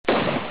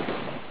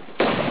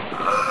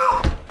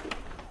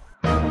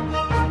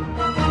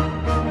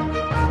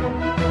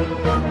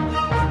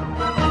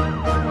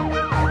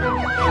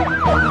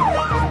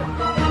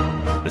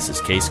This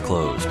is Case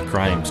Closed,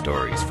 crime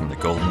stories from the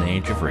golden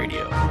age of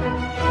radio.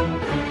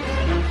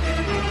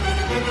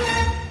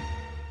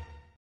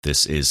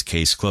 This is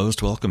Case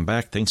Closed. Welcome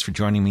back. Thanks for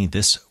joining me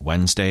this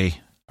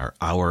Wednesday. Our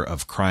hour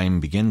of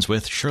crime begins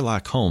with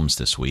Sherlock Holmes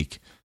this week.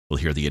 We'll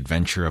hear the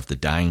adventure of the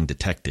dying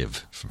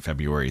detective from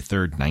February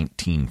 3rd,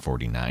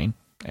 1949.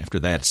 After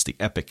that, it's the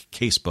epic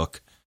Casebook,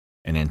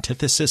 An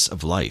Antithesis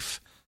of Life.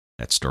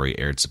 That story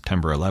aired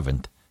September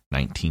 11th,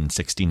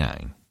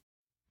 1969.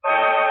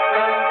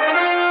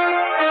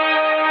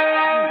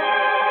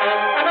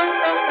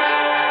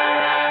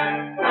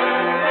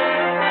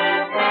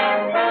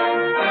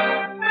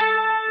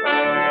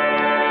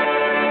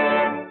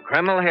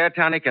 Kreml Hair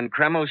Tonic and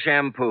Kreml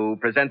Shampoo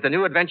present the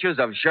new adventures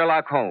of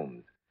Sherlock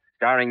Holmes,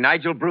 starring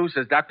Nigel Bruce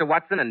as Dr.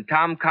 Watson and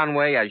Tom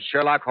Conway as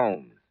Sherlock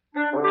Holmes.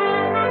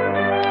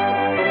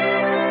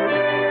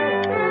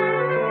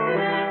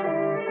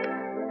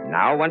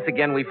 Now, once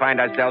again, we find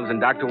ourselves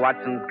in Dr.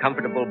 Watson's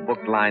comfortable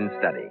book-lined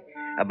study.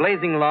 A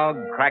blazing log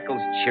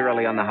crackles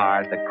cheerily on the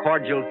hearth. A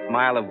cordial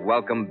smile of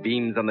welcome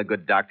beams on the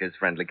good doctor's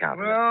friendly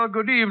countenance. Well,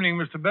 good evening,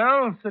 Mr.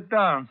 Bell. Sit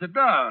down.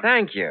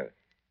 Thank you.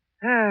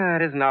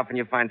 It isn't often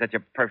you find such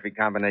a perfect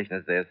combination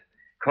as this.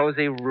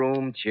 Cozy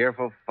room,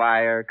 cheerful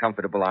fire,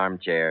 comfortable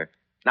armchair.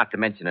 Not to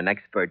mention an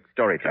expert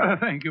storyteller.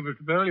 Thank you,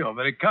 Mr. Bell. You're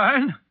very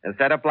kind. A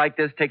setup like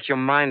this takes your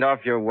mind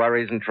off your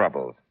worries and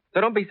troubles.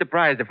 So don't be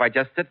surprised if I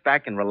just sit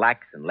back and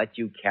relax and let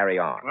you carry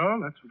on. Well,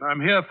 that's what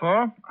I'm here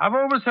for. I've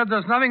always said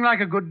there's nothing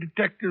like a good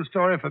detective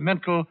story for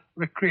mental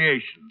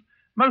recreation.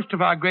 Most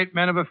of our great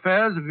men of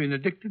affairs have been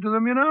addicted to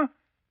them, you know.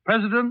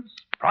 Presidents,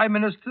 prime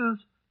ministers,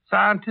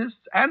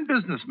 scientists, and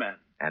businessmen.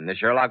 And the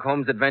Sherlock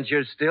Holmes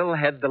adventures still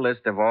head the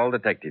list of all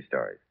detective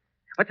stories.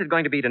 What's it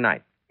going to be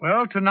tonight?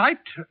 Well, tonight,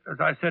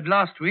 as I said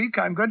last week,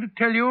 I'm going to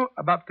tell you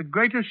about the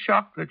greatest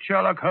shock that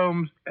Sherlock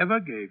Holmes ever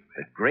gave me.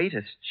 The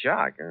greatest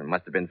shock? It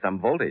must have been some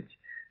voltage.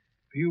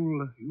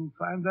 You'll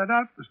find that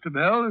out, Mr.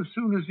 Bell, as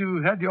soon as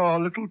you had your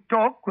little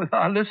talk with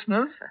our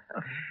listeners.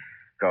 Of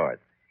course.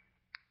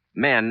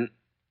 Men,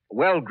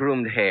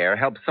 well-groomed hair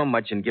helps so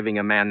much in giving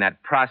a man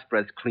that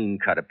prosperous,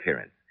 clean-cut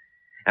appearance.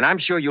 And I'm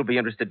sure you'll be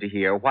interested to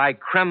hear why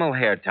Kreml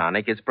Hair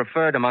Tonic is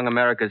preferred among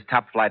America's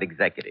top-flight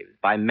executives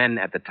by men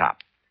at the top.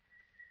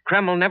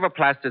 Kreml never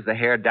plasters the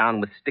hair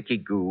down with sticky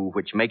goo,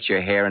 which makes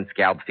your hair and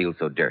scalp feel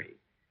so dirty.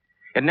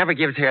 It never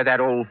gives hair that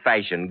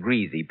old-fashioned,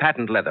 greasy,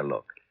 patent leather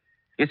look.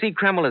 You see,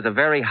 Kreml is a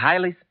very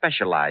highly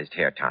specialized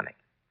hair tonic.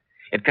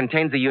 It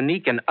contains a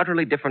unique and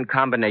utterly different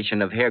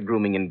combination of hair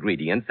grooming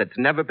ingredients that's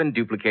never been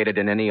duplicated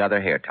in any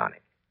other hair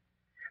tonic.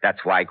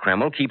 That's why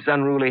Kreml keeps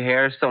unruly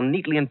hair so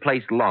neatly in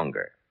place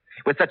longer,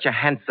 with such a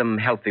handsome,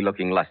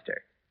 healthy-looking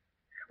luster.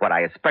 What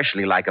I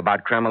especially like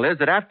about Kreml is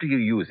that after you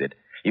use it,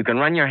 you can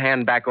run your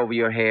hand back over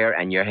your hair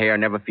and your hair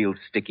never feels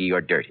sticky or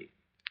dirty.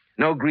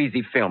 No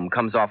greasy film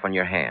comes off on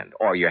your hand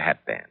or your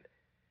hatband.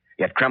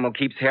 Yet Kreml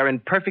keeps hair in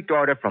perfect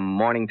order from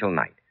morning till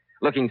night,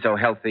 looking so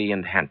healthy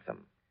and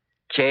handsome.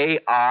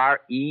 Kreml,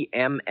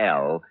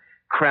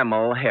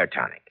 Kreml Hair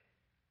Tonic.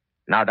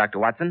 Now, Dr.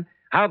 Watson,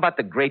 how about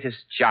the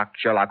greatest shock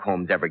Sherlock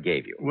Holmes ever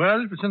gave you?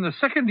 Well, it was in the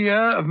second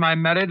year of my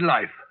married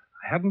life.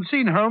 I hadn't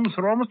seen Holmes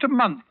for almost a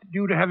month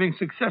due to having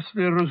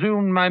successfully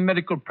resumed my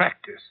medical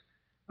practice.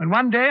 When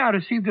one day I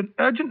received an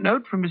urgent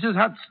note from Mrs.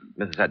 Hudson.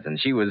 Mrs. Hudson,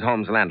 she was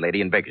Holmes'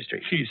 landlady in Baker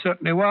Street. She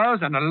certainly was,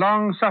 and a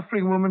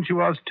long-suffering woman she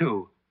was,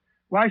 too.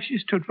 Why she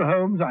stood for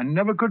Holmes, I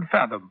never could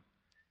fathom.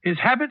 His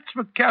habits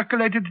were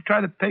calculated to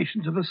try the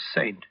patience of a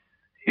saint.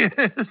 Yes,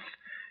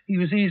 he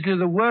was easily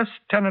the worst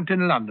tenant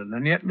in London,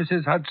 and yet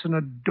Mrs. Hudson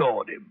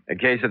adored him. A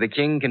case of the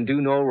king can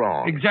do no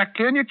wrong.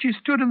 Exactly, and yet she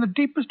stood in the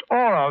deepest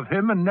awe of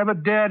him and never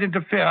dared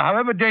interfere,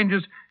 however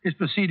dangerous his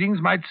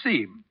proceedings might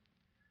seem.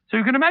 So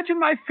you can imagine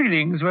my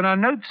feelings when our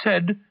note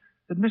said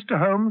that Mr.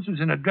 Holmes was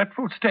in a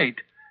dreadful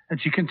state,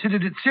 and she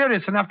considered it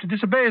serious enough to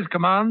disobey his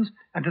commands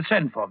and to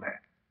send for me.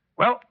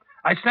 Well,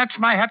 I snatched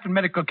my hat and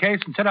medical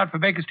case and set out for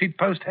Baker Street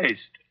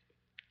post-haste.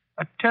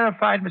 A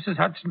terrified Mrs.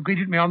 Hudson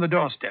greeted me on the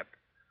doorstep,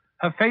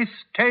 her face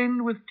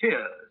stained with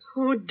tears.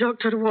 Oh,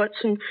 Dr.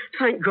 Watson,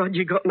 thank God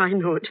you got my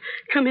note.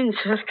 Come in,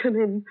 sir, come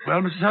in.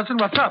 Well, Mrs. Hudson,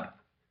 what's up?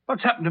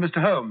 What's happened to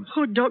Mr. Holmes?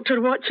 Oh,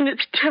 Dr. Watson,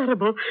 it's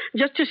terrible.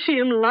 Just to see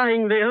him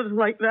lying there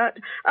like that.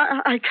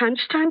 I can't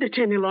stand it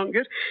any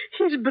longer.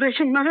 He's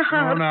breaking my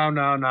heart. Now,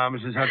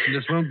 Mrs. Hudson,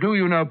 this won't do,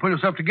 you know. Pull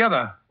yourself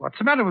together. What's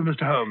the matter with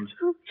Mr. Holmes?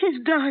 Oh, he's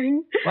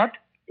dying. What?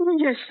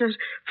 Yes, sir.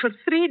 For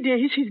 3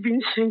 days he's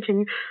been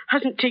sinking.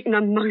 Hasn't taken a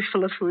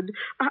mouthful of food.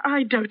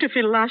 I doubt if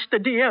he'll last a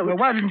day out. Well,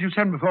 why didn't you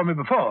send for me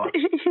before?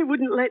 He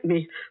wouldn't let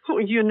me. Oh,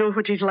 you know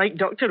what he's like,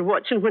 Dr.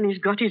 Watson, when he's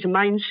got his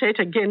mind set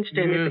against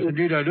anything. Yes,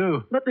 indeed I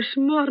do. But this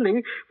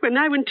morning, when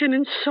I went in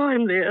and saw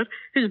him there,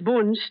 his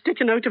bones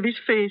sticking out of his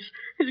face,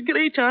 his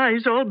great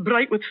eyes all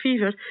bright with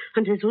fever,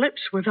 and his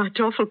lips with that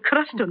awful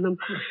crust on them,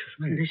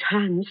 and his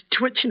hands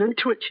twitching and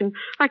twitching,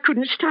 I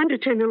couldn't stand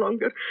it any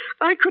longer.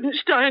 I couldn't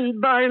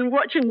stand by and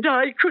watch him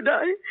die, could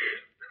I?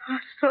 I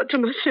thought to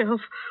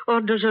myself,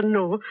 orders or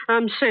no,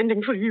 I'm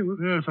sending for you.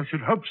 Yes, I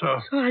should hope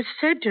so. So I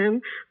said to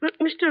him, but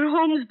Mr.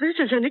 Holmes, this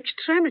is an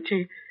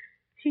extremity.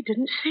 He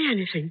didn't say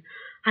anything.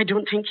 I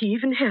don't think he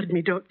even heard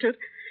me, Doctor.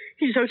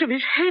 He's out of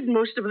his head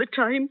most of the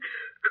time,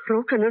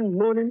 croaking and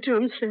moaning to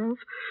himself.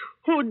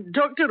 Oh,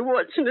 Dr.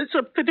 Watson, it's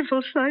a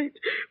pitiful sight.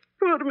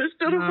 Poor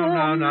Mr.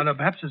 Holmes. No.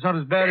 Perhaps it's not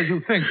as bad as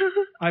you think.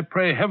 I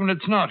pray heaven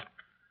it's not.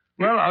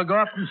 Well, I'll go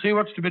up and see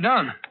what's to be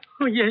done.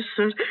 Oh, yes,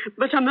 sir.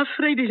 But I'm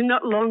afraid he's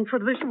not long for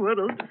this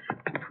world.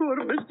 Poor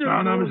Mr.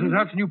 Holmes. No, Mrs.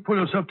 Hudson, you pull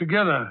yourself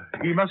together.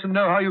 He mustn't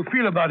know how you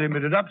feel about him.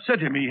 It'd upset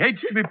him. He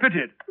hates to be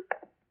pitied.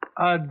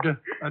 I'd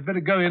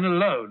better go in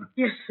alone.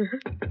 Yes, sir.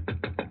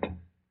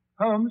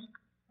 Holmes?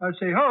 I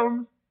say,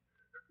 Holmes.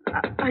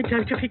 I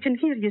doubt if he can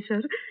hear you,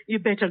 sir. You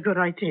better go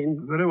right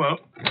in. Very well.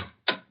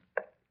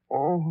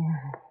 Oh,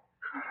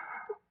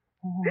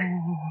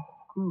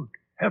 Good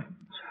heavens.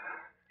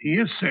 He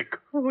is sick.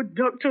 Oh,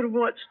 Dr.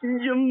 Watson,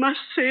 you must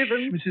save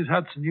him. Mrs.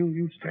 Hudson,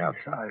 you stay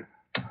outside.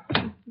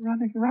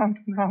 running round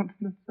and round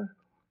in a circle.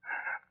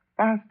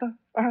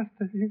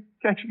 Faster, he's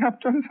catching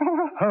up to us.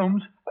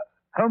 Holmes,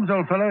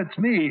 old fellow, it's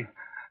me.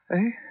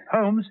 Eh?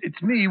 Holmes,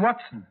 it's me,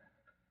 Watson.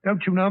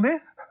 Don't you know me?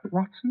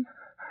 Watson?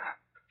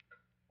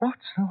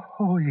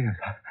 Oh, yes.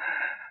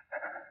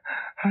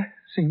 I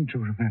seem to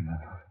remember.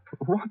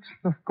 Watson,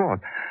 of course.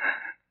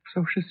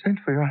 So she sent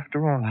for you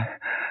after all.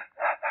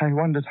 I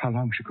wondered how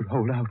long she could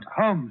hold out.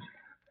 Holmes.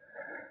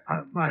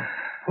 My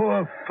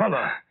poor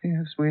fellow.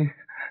 Yes, we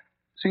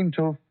seem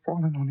to have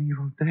fallen on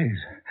evil days.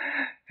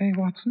 Hey,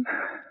 Watson?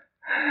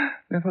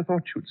 Never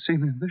thought you'd see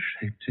me in this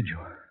shape, did you?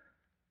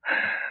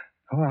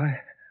 Oh, I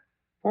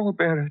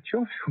forbear at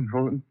your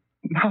funeral, and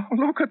now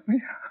look at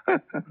me.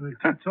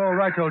 It's all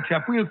right, old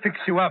chap. We'll fix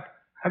you up.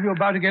 Have you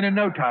about again in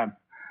no time.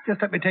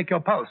 Just let me take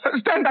your pulse.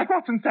 Stand back,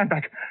 Watson, stand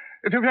back.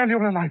 If you value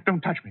your life,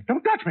 don't touch me.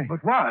 Don't touch me.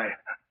 But why?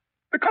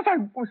 Because I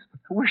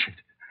wish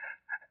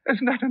it.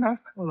 Isn't that enough?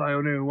 Well, I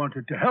only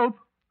wanted to help.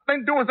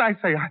 Then do as I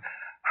say.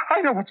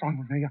 I know what's wrong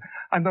with me.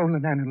 I'm the only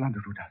man in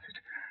London who does it.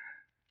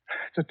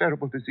 It's a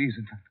terrible disease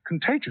and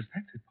contagious.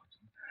 That's it,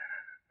 Watson.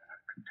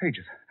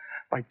 Contagious.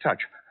 By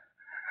touch.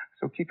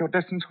 So keep your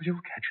distance or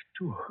you'll catch it,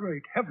 too.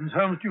 Great heavens,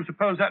 Holmes, do you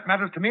suppose that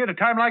matters to me at a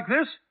time like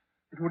this?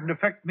 It wouldn't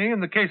affect me in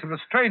the case of a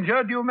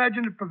stranger. Do you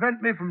imagine it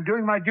prevent me from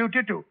doing my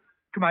duty to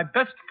my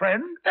best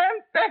friend?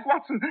 Stand back,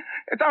 Watson.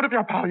 It's out of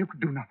your power. You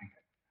could do nothing.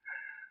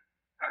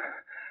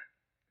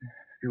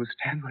 You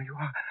stand where you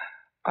are.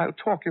 I'll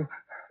talk. You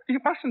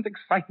mustn't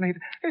excite me.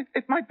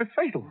 It might be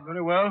fatal.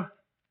 Very well.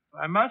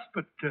 I must,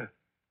 but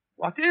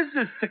what is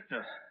this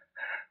sickness?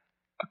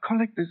 A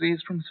colic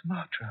disease from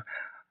Sumatra.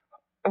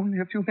 Only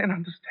a few men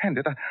understand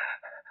it.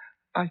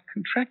 I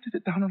contracted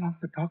it down along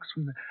the docks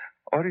from the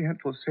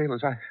Oriental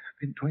sailors. I've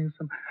been doing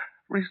some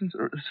recent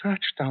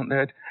research down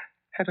there. It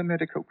had a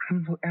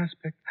medico-criminal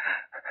aspect.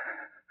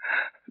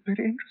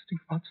 Very interesting,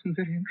 Watson.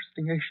 Very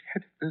interesting.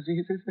 Asiatic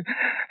diseases,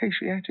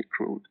 Asiatic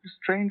cruelty,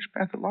 strange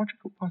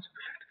pathological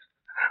possibilities.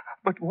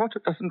 But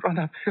water doesn't run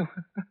uphill.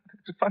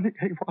 It's funny,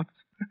 hey,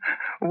 Watson.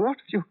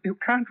 Water, you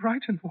can't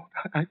write in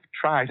water. I've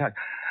tried,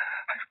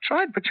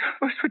 but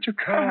you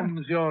can't.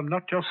 Holmes, you're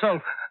not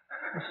yourself.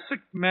 A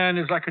sick man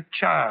is like a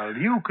child.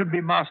 You could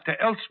be master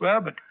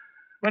elsewhere, but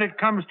when it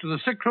comes to the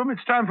sick room,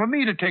 it's time for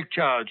me to take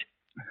charge.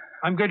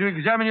 I'm going to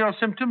examine your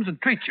symptoms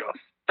and treat you.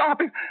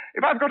 Stop it.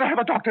 If I've got to have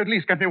a doctor, at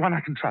least get me one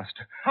I can trust.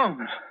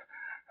 Holmes,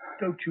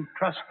 don't you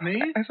trust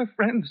me? As a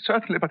friend,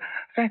 certainly, but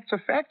facts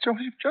are facts. You're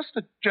just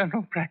a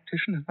general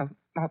practitioner,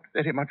 not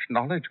very much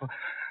knowledge or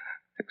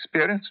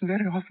experience, and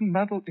very often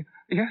muddled.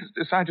 Yes,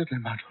 decidedly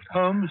muddled.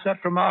 Holmes,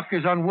 that remark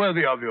is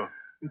unworthy of you.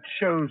 It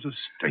shows the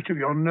state of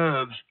your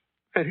nerves.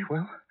 Very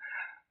well.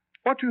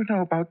 What do you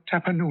know about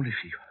Tapanuli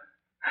fever?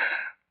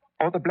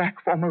 Or the Black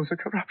Formosa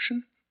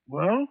corruption?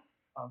 Well,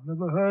 I've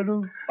never heard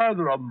of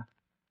either of them.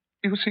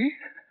 You see?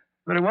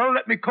 Very well,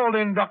 let me call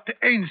in Dr.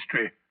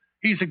 Ainstree.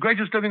 He's the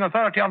greatest living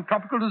authority on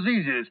tropical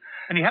diseases,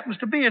 and he happens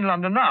to be in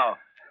London now.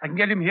 I can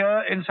get him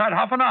here inside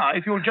half an hour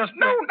if you'll just...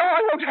 No,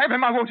 I won't have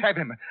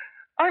him.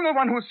 I'm the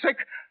one who's sick.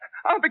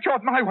 I'll be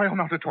cured my way or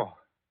not at all.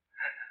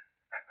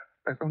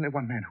 There's only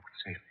one man who can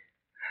save me.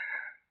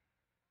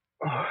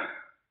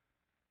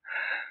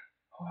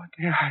 Oh,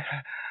 dear,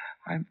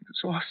 I'm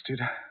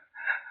exhausted.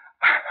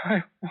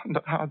 I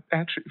wonder how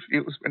battery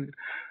feels when it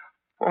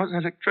pours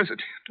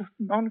electricity into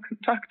a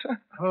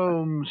non-conductor.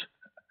 Holmes,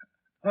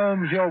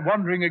 you're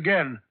wandering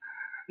again.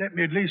 Let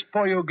me at least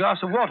pour you a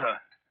glass of water.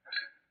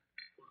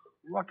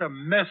 What a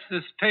mess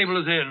this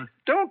table is in.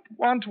 Don't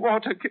want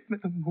water. Give me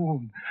the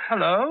moon.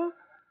 Hello?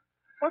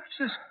 What's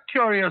this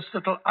curious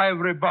little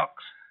ivory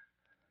box?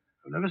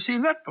 I've never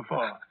seen that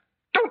before.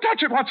 Don't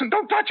touch it, Watson.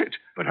 Don't touch it.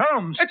 But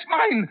Holmes... It's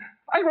mine.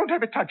 I won't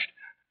have it touched.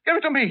 Give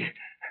it to me.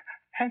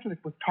 Handle it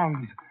with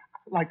tongs.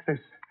 Like this.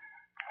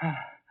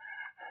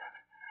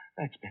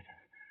 That's better.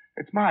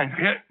 It's mine.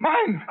 Yeah.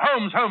 Mine.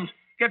 Holmes,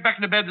 get back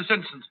into bed this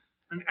instant.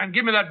 And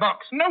give me that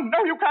box. No,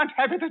 you can't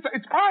have it.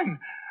 It's mine.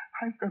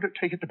 I'm going to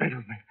take it to bed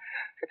with me.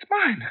 It's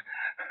mine.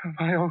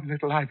 My own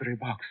little ivory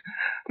box.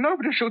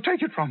 Nobody shall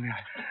take it from me.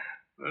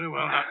 Very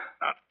well.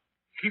 Now,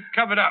 keep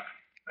covered up.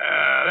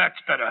 That's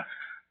better.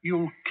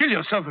 You'll kill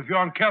yourself if you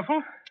aren't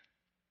careful.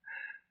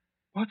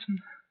 Watson.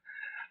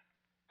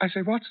 I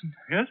say, Watson.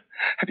 Yes?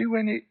 Have you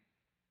any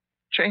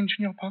change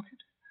in your pocket?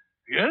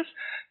 Yes?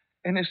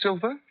 Any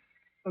silver?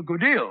 A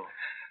good deal.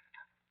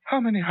 How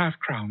many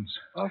half-crowns?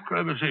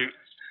 Let me see.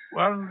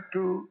 1,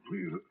 2,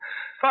 3,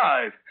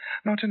 5.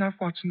 Not enough,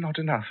 Watson, not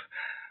enough.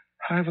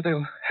 However,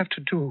 they'll have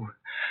to do.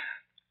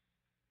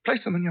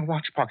 Place them in your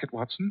watch pocket,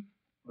 Watson.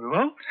 Very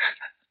well.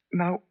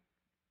 Now,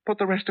 put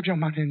the rest of your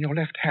money in your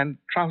left-hand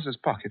trousers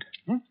pocket.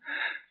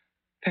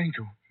 Thank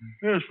you.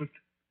 Yes, but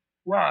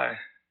why?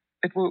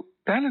 It will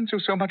balance you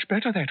so much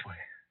better that way.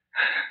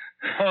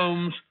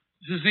 Holmes,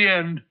 this is the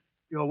end.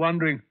 You're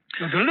wondering.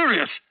 You're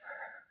delirious.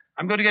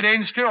 I'm going to get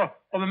Ainsley or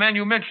the man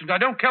you mentioned. I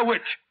don't care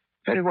which.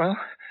 Very well.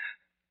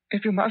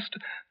 If you must,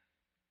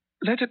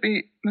 let it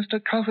be Mr.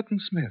 Culverton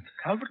Smith.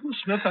 Culverton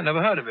Smith? I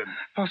never heard of him.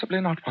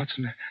 Possibly not,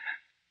 Watson.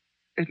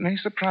 It may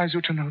surprise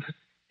you to know that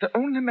the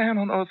only man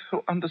on earth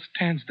who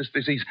understands this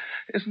disease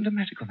isn't a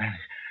medical man.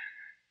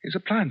 He's a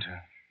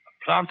planter.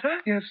 A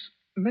planter? Yes,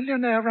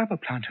 millionaire rubber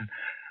planter.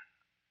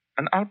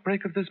 An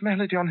outbreak of this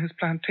malady on his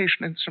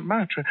plantation in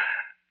Sumatra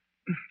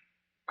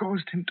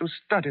caused him to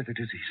study the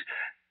disease.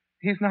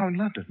 He's now in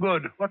London.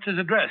 Good. What's his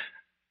address?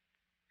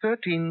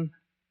 13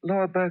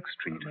 Lower Burke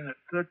Street.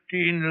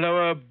 13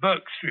 Lower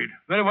Burke Street.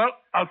 Very well.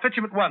 I'll fetch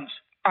him at once.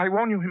 I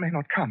warn you, he may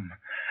not come.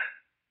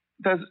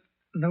 There's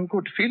no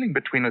good feeling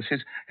between us.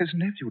 His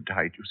nephew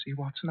died, you see,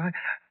 Watson.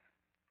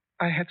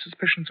 I had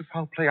suspicions of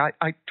foul play.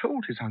 I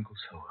told his uncle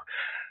so.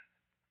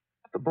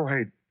 The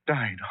boy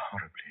died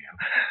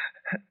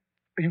horribly.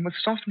 You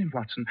must soften him,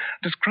 Watson.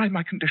 Describe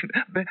my condition.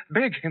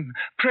 Beg him.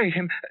 Pray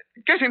him.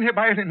 Get him here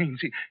by any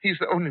means. He's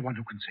the only one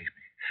who can save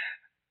me.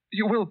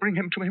 You will bring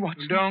him to me,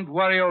 Watson? Don't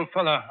worry, old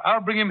fellow.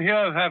 I'll bring him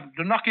here. Have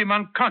to knock him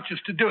unconscious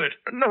to do it.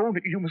 No,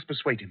 you must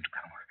persuade him to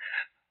come.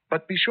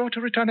 But be sure to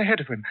return ahead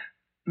of him.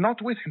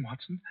 Not with him,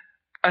 Watson.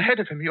 Ahead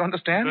of him, you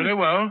understand? Very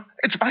well.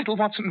 It's vital,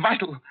 Watson,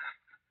 vital.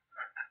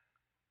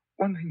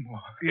 One thing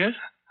more. Yes?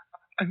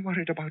 I'm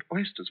worried about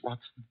oysters,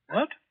 Watson.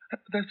 What?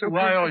 They're so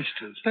Why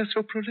oysters? They're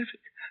so prolific.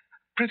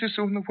 Pretty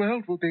soon the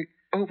world will be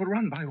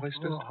overrun by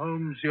oysters. Oh,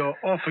 Holmes, you're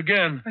off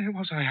again. Where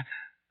was I?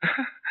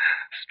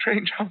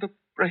 Strange how the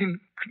brain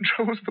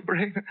controls the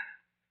brain.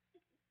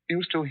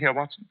 You still here,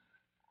 Watson?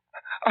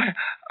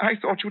 I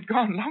thought you'd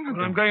gone long ago.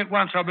 Well, I'm going at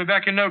once. I'll be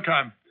back in no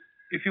time.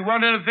 If you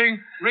want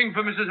anything, ring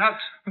for Mrs.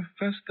 Hudson.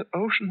 First, the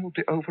ocean will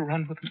be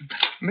overrun with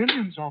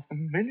millions of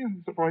them,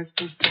 millions of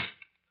oysters.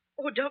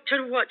 Oh,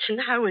 Dr. Watson,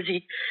 how is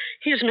he?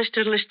 Here's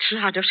Mr.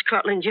 Lestrade of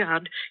Scotland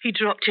Yard. He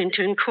dropped in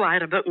to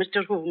inquire about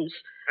Mr. Holmes.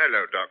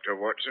 Hello, Dr.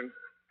 Watson.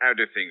 How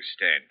do things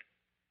stand?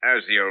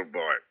 How's the old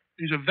boy?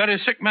 He's a very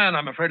sick man,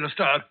 I'm afraid,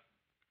 Lestrade.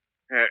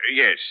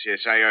 Yes,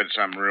 I heard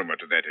some rumor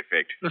to that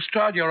effect.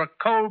 Lestrade, you're a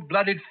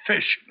cold-blooded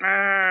fish.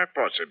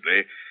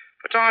 Possibly.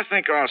 But I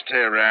think I'll stay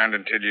around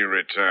until you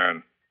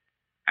return.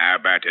 How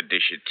about a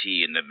dish of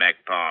tea in the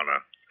back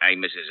parlor? Hey,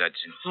 Mrs.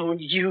 Hudson. Oh,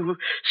 you.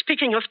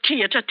 Speaking of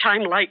tea at a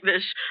time like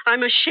this,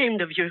 I'm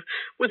ashamed of you.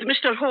 With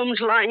Mr. Holmes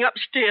lying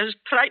upstairs,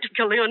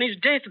 practically on his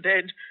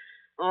deathbed.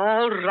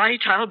 All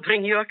right, I'll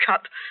bring you a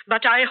cup,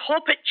 but I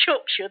hope it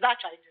chokes you, that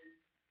I do.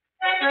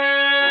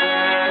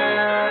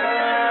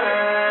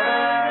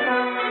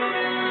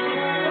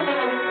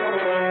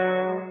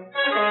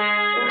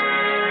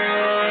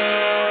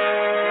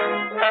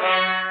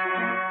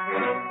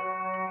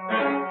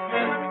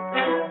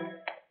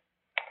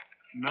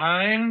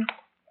 9,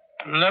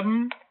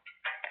 11,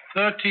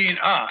 13.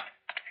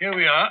 Here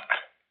we are.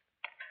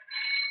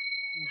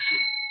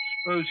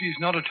 Suppose he's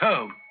not at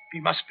home. He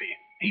must be.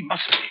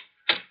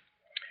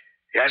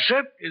 Yes,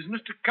 sir? Is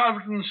Mr.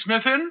 Culverton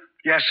Smith in?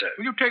 Yes, sir.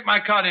 Will you take my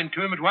card in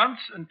to him at once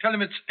and tell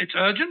him it's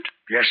urgent?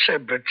 Yes, sir,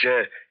 but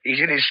he's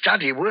in his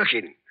study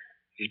working.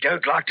 He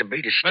don't like to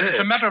be disturbed. But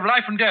it's a matter of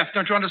life and death,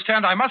 don't you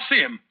understand? I must see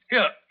him.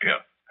 Here.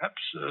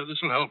 Perhaps this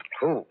will help.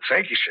 Oh,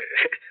 thank you, sir.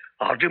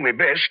 I'll do my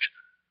best.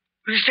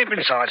 Will you step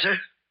inside, sir?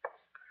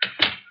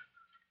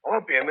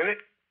 I'll be a minute.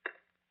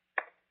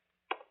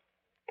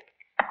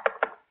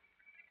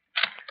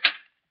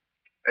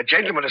 A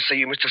gentleman to see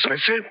you, Mr. Smith,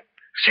 sir.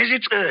 Says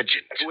it's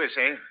urgent. Who is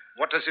he?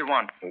 What does he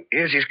want?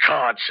 Here's his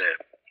card, sir.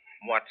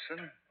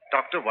 Watson?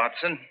 Dr.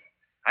 Watson?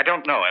 I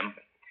don't know him.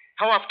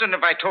 How often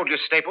have I told you,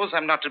 Staples,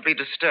 I'm not to be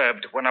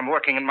disturbed when I'm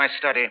working in my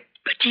study?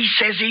 But he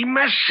says he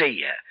must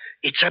see you.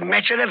 It's a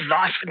matter of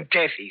life and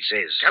death, he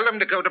says. Tell him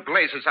to go to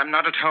blazes. I'm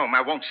not at home.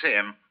 I won't see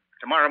him.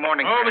 Tomorrow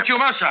morning. Oh, perhaps. but you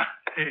must, sir.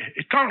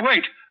 It can't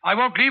wait. I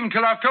won't leave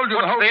until I've told you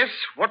the whole... What's this?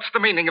 What's the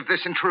meaning of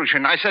this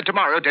intrusion? I said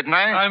tomorrow, didn't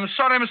I? I'm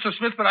sorry, Mr.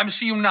 Smith, but I'm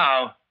seeing you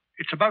now.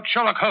 It's about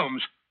Sherlock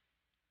Holmes.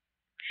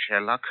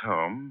 Sherlock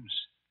Holmes?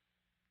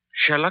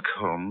 Sherlock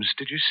Holmes,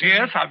 did you say?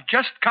 Yes, I've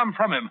just come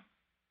from him.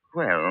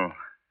 Well,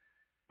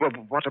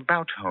 what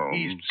about Holmes?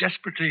 He's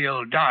desperately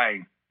ill,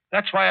 dying.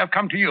 That's why I've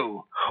come to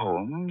you.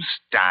 Holmes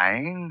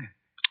dying?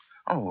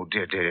 Oh,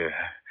 dear.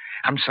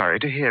 I'm sorry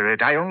to hear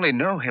it. I only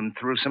know him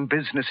through some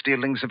business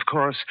dealings, of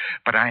course,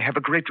 but I have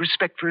a great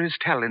respect for his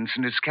talents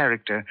and his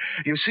character.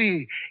 You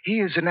see, he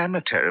is an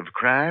amateur of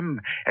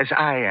crime, as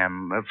I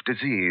am of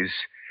disease.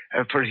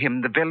 For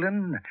him, the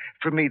villain.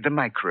 For me, the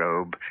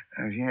microbe.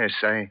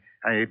 Yes,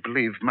 I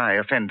believe my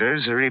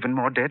offenders are even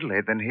more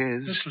deadly than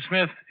his. Mr.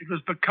 Smith, it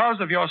was because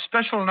of your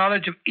special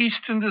knowledge of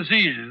Eastern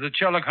diseases that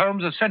Sherlock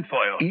Holmes has sent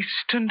for you.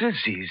 Eastern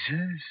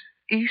diseases?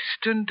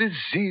 Eastern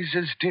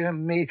diseases, dear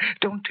me.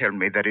 Don't tell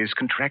me that he's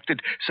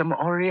contracted some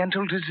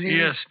Oriental disease.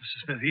 Yes,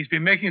 Mr. Smith. He's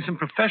been making some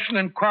professional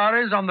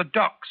inquiries on the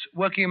docks,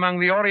 working among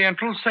the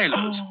Oriental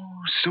sailors.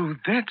 Oh, so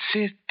that's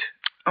it.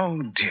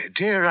 Oh,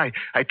 dear,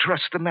 I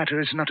trust the matter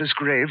is not as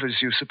grave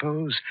as you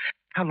suppose.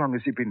 How long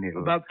has he been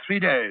ill? About 3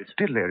 days.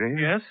 Delirious?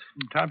 Yes,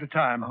 from time to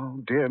time. Oh,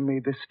 dear me,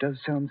 this does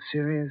sound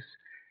serious.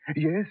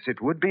 Yes,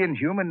 it would be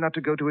inhuman not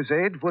to go to his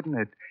aid, wouldn't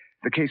it?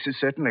 The case is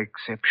certainly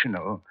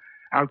exceptional.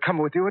 I'll come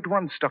with you at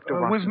once, Dr.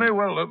 Watson. With me?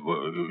 Well,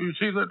 you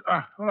see that...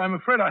 well, I'm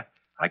afraid I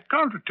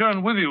can't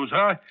return with you,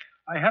 sir.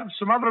 I have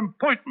some other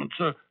appointments,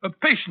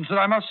 patients that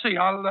I must see.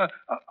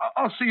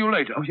 I'll see you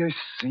later. Oh, yes,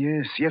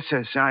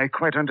 I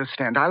quite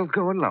understand. I'll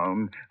go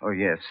alone. Oh,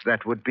 yes,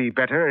 that would be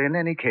better in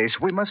any case.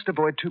 We must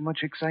avoid too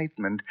much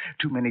excitement,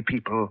 too many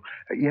people.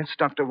 Yes,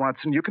 Dr.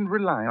 Watson, you can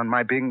rely on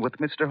my being with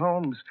Mr.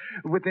 Holmes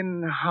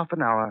within half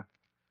an hour.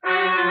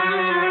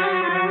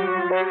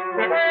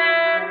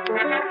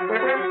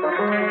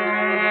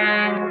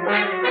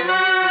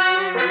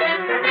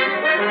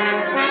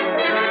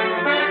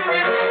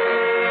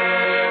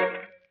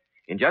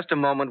 In just a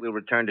moment, we'll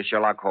return to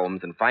Sherlock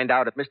Holmes and find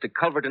out if Mr.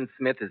 Culverton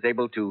Smith is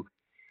able to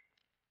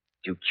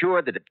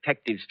cure the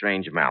detective's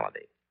strange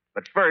malady.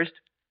 But first,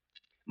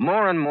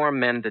 more and more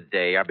men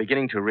today are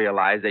beginning to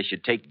realize they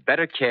should take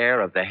better care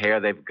of the hair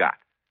they've got.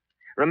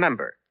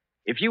 Remember,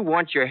 if you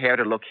want your hair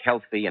to look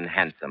healthy and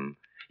handsome,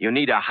 you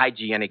need a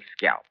hygienic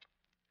scalp.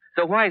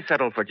 So why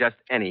settle for just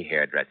any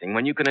hairdressing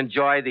when you can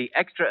enjoy the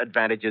extra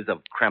advantages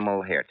of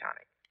Kreml Hair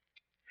Tonic?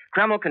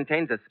 Kreml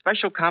contains a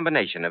special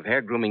combination of hair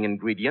grooming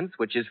ingredients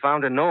which is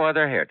found in no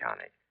other hair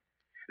tonic.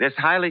 This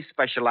highly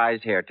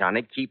specialized hair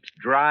tonic keeps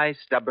dry,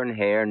 stubborn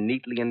hair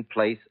neatly in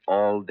place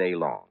all day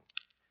long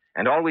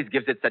and always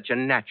gives it such a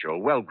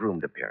natural,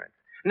 well-groomed appearance,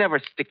 never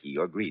sticky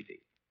or greasy.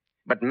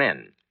 But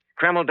men,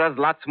 Kreml does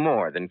lots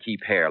more than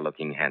keep hair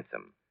looking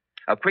handsome.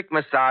 A quick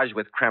massage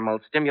with Kreml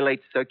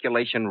stimulates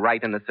circulation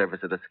right in the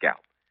surface of the scalp,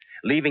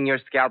 leaving your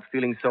scalp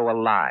feeling so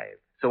alive,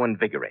 so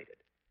invigorated.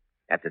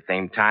 At the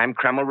same time,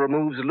 Kreml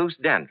removes loose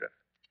dandruff.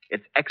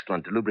 It's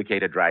excellent to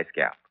lubricate a dry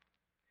scalp.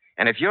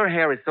 And if your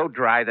hair is so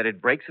dry that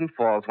it breaks and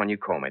falls when you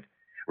comb it,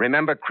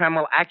 remember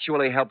Kreml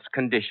actually helps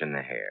condition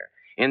the hair,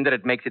 in that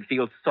it makes it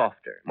feel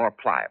softer, more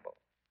pliable.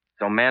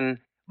 So men,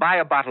 buy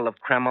a bottle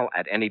of Kreml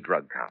at any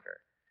drug counter.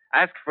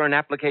 Ask for an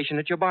application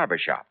at your barber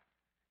shop.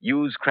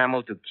 Use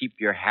Kreml to keep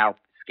your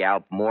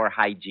scalp more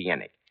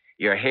hygienic,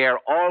 your hair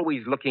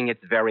always looking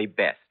its very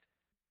best.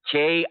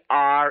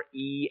 Kreml.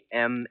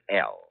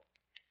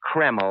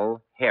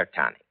 Kreml Hair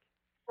Tonic.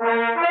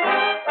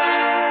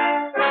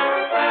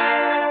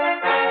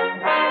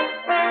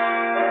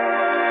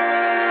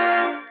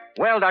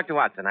 Well, Dr.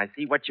 Watson, I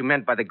see what you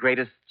meant by the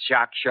greatest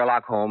shock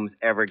Sherlock Holmes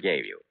ever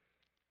gave you.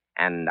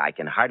 And I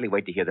can hardly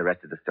wait to hear the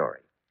rest of the story.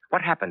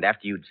 What happened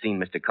after you'd seen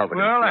Mr. Culverton?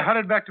 Well, I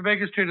hurried back to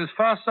Baker Street as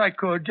fast as I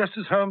could, just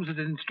as Holmes had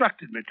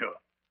instructed me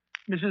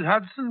to. Mrs.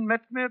 Hudson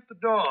met me at the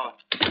door.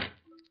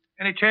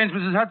 Any change,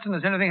 Mrs. Hudson?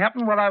 Has anything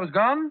happened while I was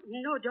gone?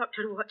 No,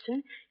 Dr.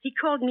 Watson. He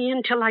called me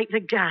in to light the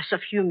gas a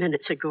few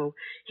minutes ago.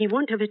 He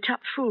won't have it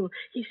up full.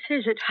 He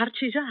says it hurts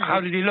his eyes.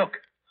 How did he look?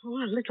 Oh,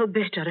 a little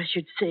better, I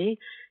should say.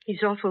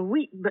 He's awful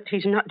weak, but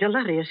he's not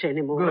delirious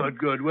anymore.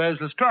 Good.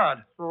 Where's Lestrade?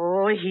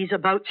 Oh, he's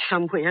about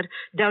somewhere.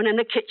 Down in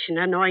the kitchen,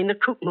 annoying the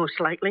cook, most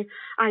likely.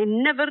 I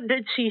never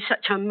did see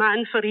such a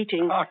man for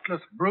eating.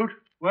 Heartless brute.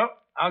 Well,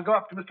 I'll go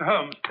up to Mr.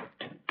 Holmes.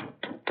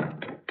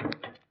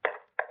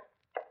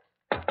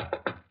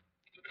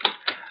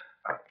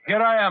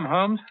 Here I am,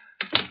 Holmes.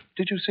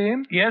 Did you see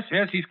him? Yes,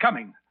 he's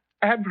coming.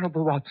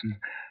 Admirable, Watson.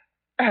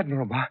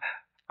 Admirable.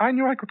 I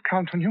knew I could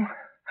count on you.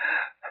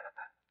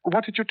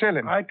 What did you tell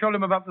him? I told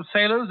him about the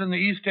sailors in the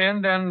East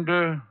End and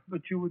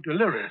that you were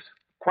delirious.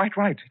 Quite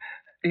right.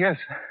 Yes.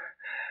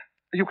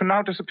 You can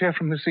now disappear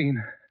from the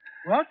scene.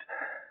 What?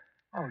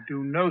 I'll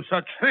do no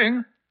such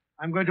thing.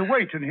 I'm going to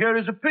wait and hear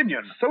his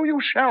opinion. So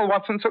you shall,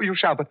 Watson, so you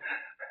shall, but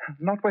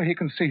not where he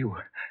can see you.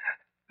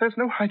 There's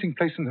no hiding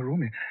place in the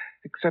room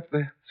except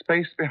the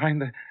space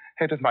behind the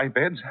head of my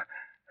bed.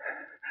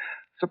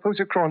 Suppose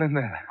you crawl in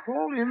there.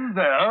 Crawl in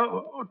there?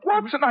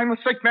 Watson, I'm a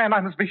sick man.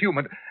 I must be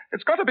human.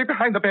 It's got to be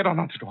behind the bed or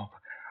not at all.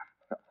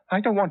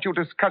 I don't want you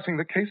discussing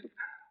the case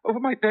over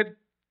my dead,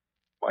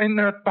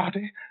 inert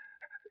body.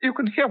 You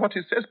can hear what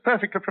he says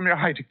perfectly from your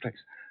hiding place.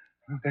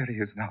 Oh, there he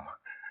is now.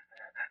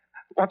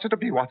 What's it to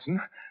be, Watson?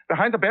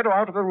 Behind the bed or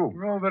out of the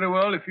room? Oh, very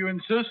well, if you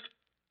insist.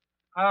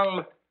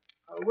 I'll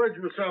wedge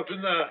myself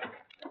in there.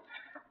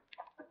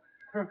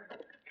 There's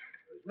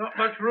not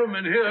much room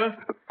in here.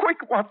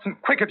 Quick, Watson,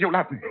 quick if you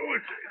love me. Oh,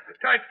 it's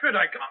a tight fit.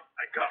 I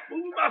can't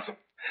move a muscle.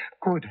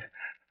 Good.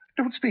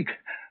 Don't speak.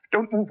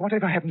 Don't move.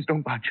 Whatever happens,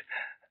 don't budge.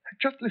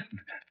 Just listen.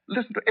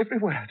 Listen to every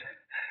word.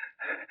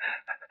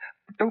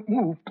 Don't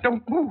move.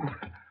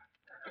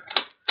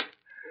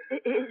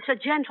 It's a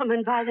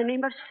gentleman by the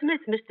name of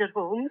Smith, Mr.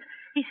 Holmes.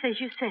 He says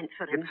you sent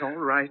for him. It's all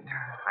right.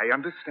 I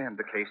understand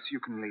the case. You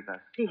can leave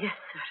us. Yes,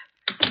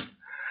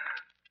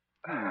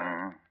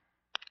 sir.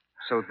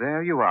 So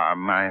there you are,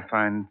 my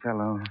fine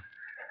fellow.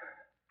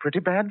 Pretty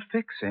bad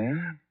fix, eh?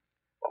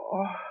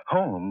 Oh,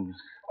 Holmes.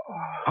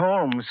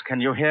 Holmes,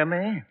 can you hear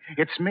me?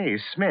 It's me,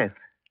 Smith.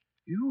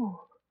 you.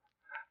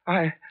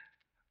 I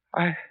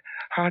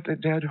hardly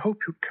dared hope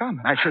you'd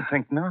come. I should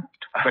think not.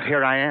 But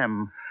here I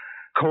am.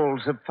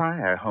 Coals of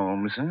fire,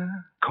 Holmes, huh?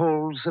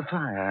 Coals of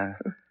fire.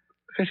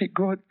 Very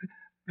good.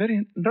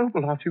 Very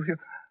noble of you. You're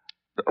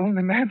the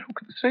only man who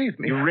can save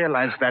me. You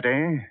realize that,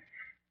 eh?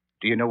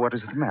 Do you know what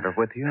is the matter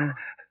with you?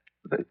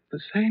 The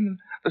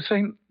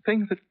same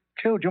thing that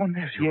killed your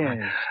nephew.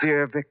 Yes,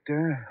 dear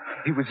Victor.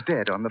 He was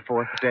dead on the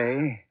 4th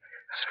day.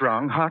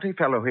 Strong, hearty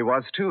fellow he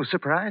was, too.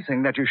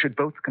 Surprising that you should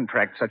both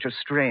contract such a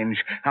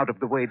strange,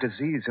 out-of-the-way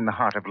disease in the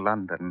heart of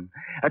London.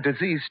 A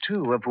disease,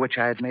 too, of which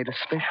I had made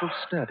a special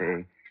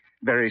study.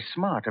 Very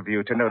smart of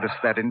you to notice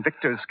that in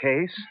Victor's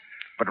case,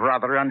 but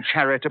rather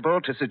uncharitable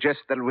to suggest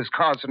that it was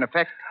cause and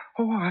effect.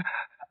 Oh,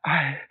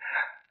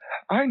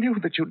 I knew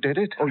that you did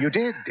it. Oh, you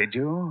did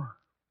you?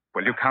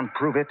 Well, you can't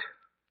prove it.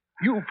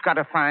 You've got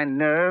a fine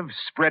nerve,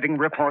 spreading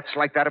reports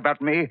like that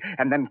about me,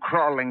 and then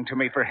crawling to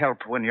me for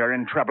help when you're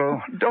in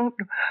trouble. Don't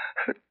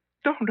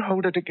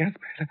hold it against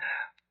me.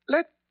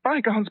 Let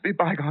bygones be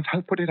bygones.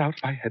 I'll put it out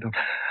of my head.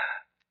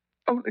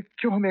 Only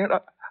cure me, and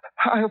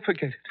I'll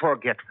forget it.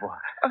 Forget what?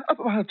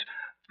 About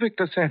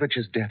Victor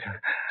Savage's death.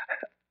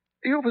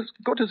 You've as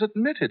good as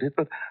admitted it,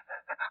 but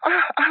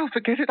I'll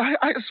forget it.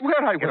 I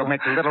swear I will. It'll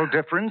make little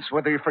difference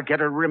whether you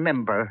forget or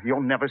remember.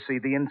 You'll never see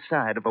the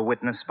inside of a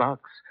witness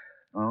box.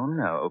 Oh,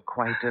 no,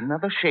 quite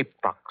another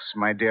shaped box,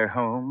 my dear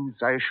Holmes,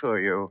 I assure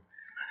you.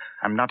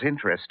 I'm not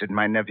interested in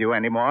my nephew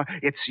anymore.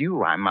 It's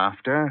you I'm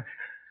after.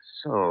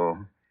 So,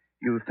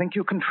 you think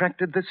you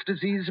contracted this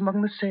disease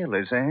among the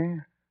sailors,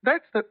 eh?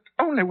 That's the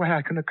only way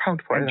I can account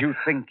for it. And you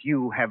think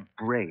you have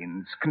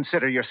brains.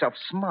 Consider yourself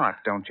smart,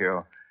 don't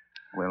you?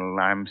 Well,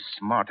 I'm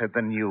smarter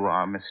than you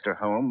are, Mr.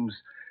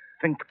 Holmes.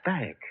 Think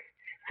back.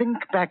 Think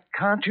back.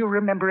 Can't you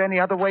remember any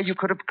other way you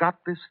could have got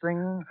this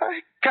thing?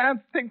 I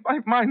can't think. My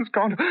mind's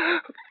gone.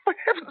 For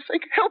heaven's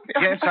sake, help me.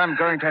 Yes, I'm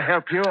going to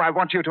help you. I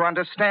want you to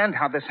understand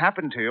how this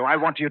happened to you. I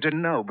want you to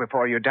know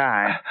before you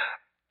die.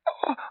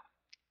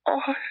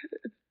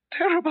 It's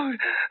terrible.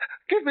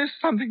 Give me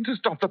something to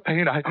stop the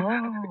pain.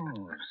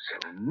 Oh,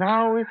 so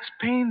now it's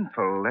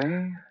painful,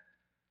 eh?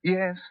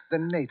 Yes, the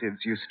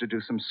natives used to do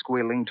some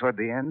squealing toward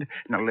the end.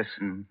 Now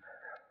listen.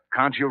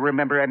 Can't you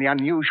remember any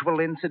unusual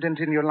incident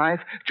in your life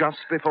just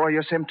before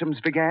your symptoms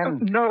began?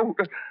 No,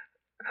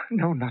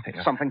 nothing.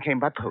 Something came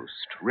by post.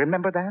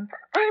 Remember that?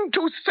 I'm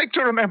too sick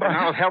to remember.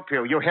 I'll help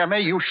you. You hear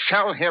me? You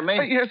shall hear me.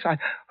 Yes,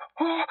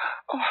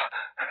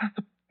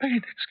 the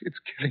pain, it's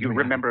killing me. You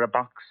remember a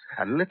box?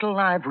 A little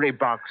ivory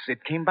box.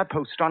 It came by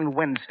post on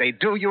Wednesday.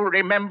 Do you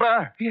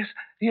remember? Yes,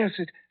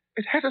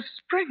 it had a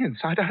spring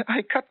inside.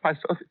 I cut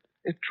myself.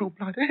 It drew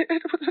blood.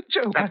 It was a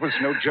joke. That was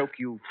no joke,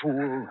 you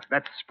fool.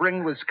 That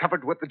spring was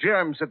covered with the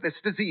germs of this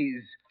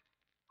disease.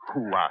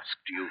 Who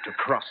asked you to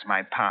cross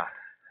my path?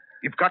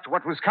 You've got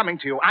what was coming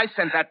to you. I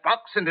sent that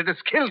box, and it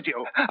has killed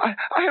you.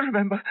 I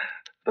remember.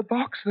 The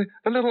box, the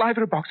little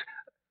ivory box.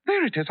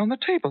 There it is on the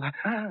table.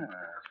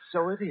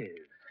 So it is.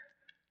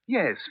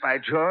 Yes, by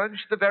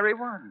George, the very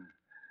one.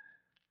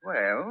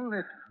 Well,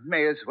 it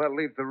may as well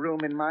leave the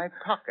room in my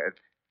pocket.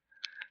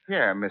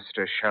 Here,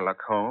 Mr.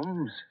 Sherlock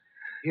Holmes.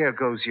 Here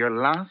goes your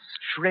last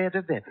shred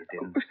of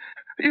evidence.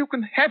 You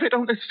can have it,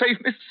 only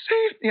save me.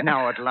 Save me.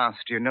 Now, at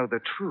last, you know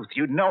the truth.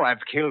 You know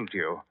I've killed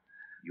you.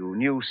 You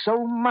knew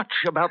so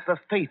much about the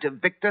fate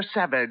of Victor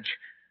Savage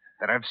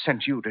that I've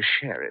sent you to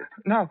share it.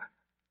 Now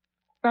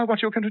what are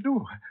you going to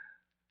do?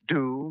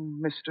 Do,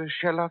 Mr.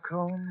 Sherlock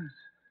Holmes?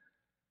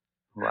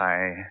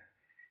 Why,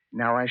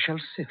 now I shall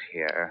sit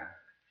here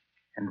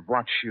and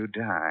watch you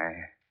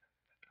die.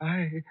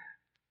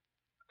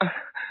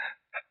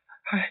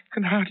 I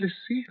can hardly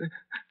see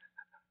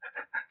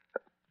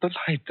the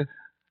light.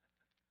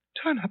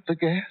 Turn up the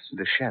gas.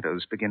 The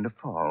shadows begin to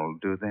fall,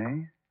 do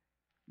they?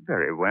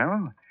 Very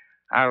well.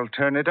 I'll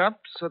turn it up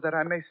so that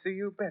I may see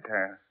you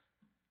better.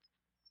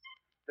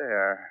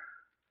 There.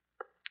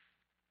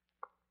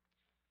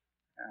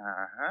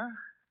 Uh-huh.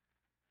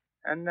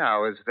 And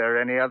now, is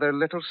there any other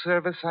little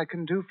service I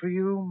can do for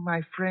you,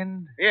 my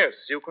friend? Yes,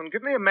 you can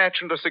give me a match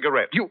and a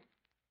cigarette.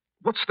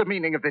 What's the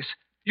meaning of this?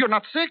 You're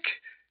not sick?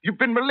 You've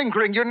been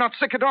malingering. You're not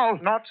sick at all.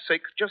 Not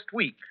sick, just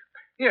weak.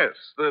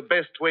 Yes, the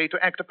best way to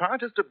act a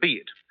part is to be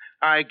it.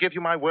 I give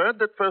you my word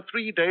that for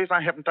 3 days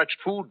I haven't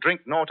touched food,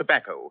 drink, nor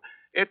tobacco.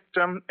 It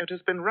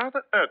has been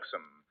rather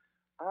irksome.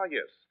 Ah,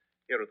 yes,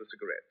 here are the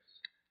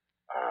cigarettes.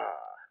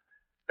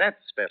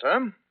 That's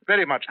better.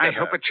 Very much better. I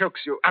hope it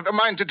chokes you. I've a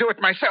mind to do it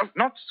myself.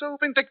 Not so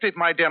vindictive,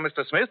 my dear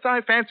Mr. Smith.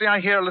 I fancy I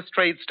hear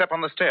Lestrade's step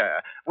on the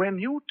stair. When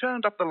you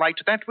turned up the light,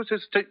 that was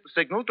his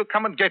signal to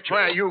come and get you.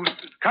 Why, you...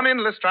 Come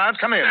in, Lestrade,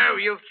 come in. Oh,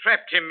 you've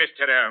trapped him,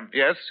 Mr. Holmes.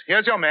 Yes,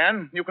 here's your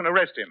man. You can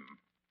arrest him.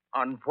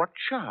 On what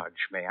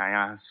charge, may I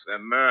ask? The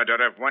murder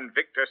of one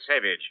Victor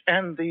Savage.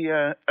 And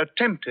the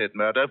attempted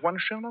murder of one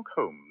Sherlock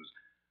Holmes.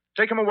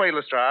 Take him away,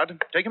 Lestrade.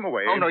 Take him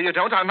away. Oh, no, you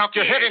don't. I'll knock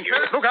your head in.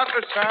 Look out,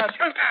 Lestrade.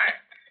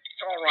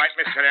 It's all right,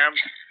 Mr.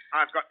 Holmes.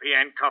 I've got the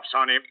handcuffs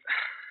on him.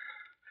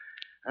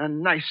 A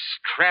nice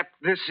trap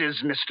this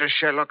is, Mr.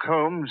 Sherlock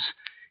Holmes.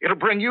 It'll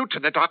bring you to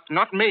the dock,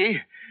 not me.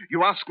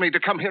 You asked me to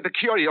come here to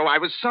cure you. I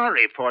was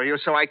sorry for you,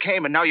 so I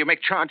came, and now you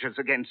make charges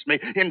against me.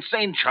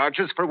 Insane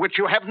charges for which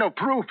you have no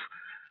proof.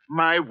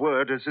 My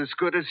word is as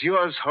good as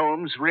yours,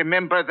 Holmes.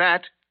 Remember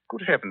that?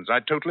 Good heavens,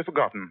 I'd totally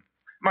forgotten.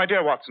 My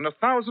dear Watson,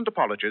 1,000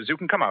 apologies. You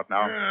can come out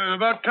now.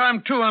 About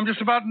time, too. I'm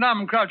just about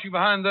numb, crouching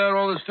behind there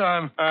all this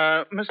time.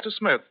 Mr.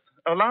 Smith,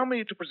 allow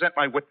me to present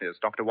my witness,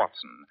 Dr.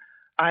 Watson.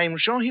 I'm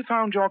sure he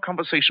found your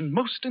conversation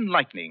most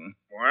enlightening.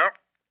 Well,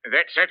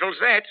 that settles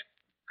that.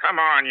 Come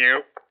on,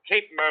 you.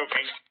 Keep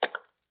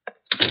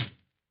moving.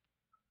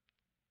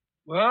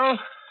 Well,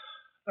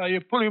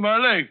 you're pulling my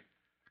leg.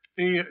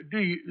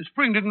 The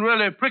spring didn't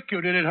really prick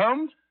you, did it,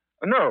 Holmes?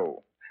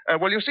 No.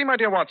 Well, you see, my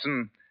dear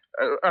Watson,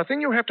 a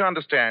thing you have to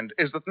understand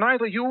is that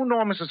neither you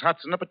nor Mrs.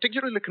 Hudson are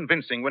particularly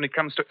convincing when it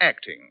comes to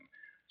acting.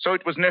 So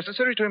it was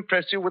necessary to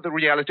impress you with the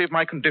reality of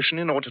my condition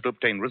in order to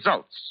obtain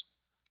results.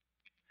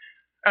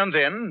 And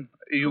then,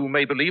 you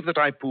may believe that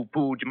I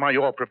pooh-poohed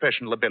your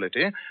professional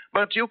ability,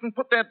 but you can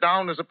put that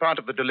down as a part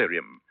of the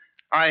delirium.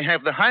 I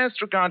have the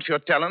highest regard for your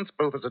talents,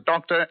 both as a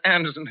doctor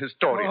and as an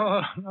historian.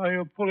 Oh, now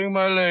you're pulling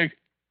my leg.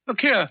 Look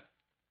here.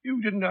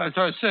 You didn't, as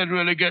I said,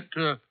 really get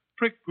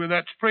pricked with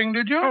that spring,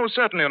 did you? Oh,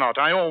 certainly not.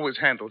 I always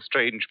handle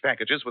strange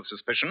packages with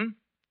suspicion.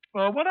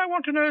 Well, what I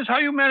want to know is how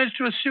you managed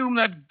to assume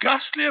that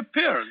ghastly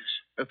appearance.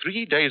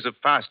 3 days of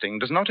fasting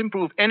does not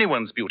improve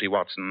anyone's beauty,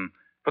 Watson.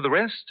 For the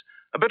rest,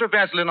 a bit of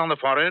Vaseline on the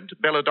forehead,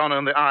 belladonna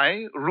on the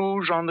eye,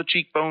 rouge on the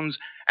cheekbones,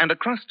 and a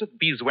crust of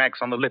beeswax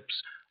on the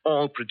lips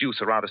all produce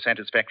a rather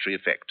satisfactory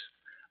effect.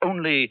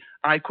 Only,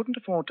 I couldn't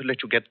afford to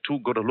let you get too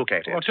good a look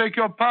at it. Or take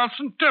your pulse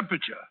and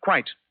temperature.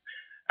 Quite.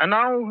 And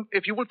now,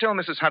 if you will tell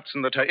Mrs.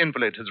 Hudson that her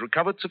invalid has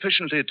recovered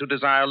sufficiently to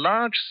desire a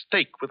large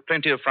steak with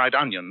plenty of fried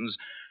onions.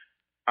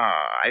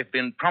 I've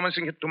been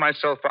promising it to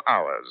myself for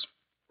hours.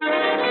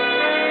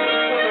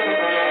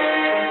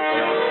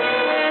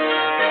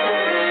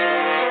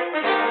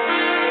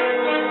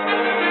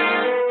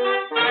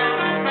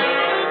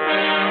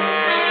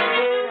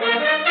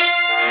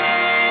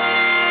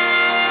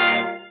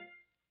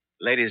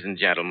 Ladies and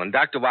gentlemen,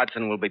 Dr.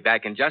 Watson will be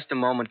back in just a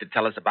moment to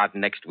tell us about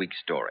next week's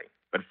story.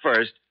 But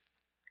first,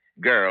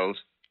 girls,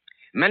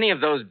 many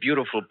of those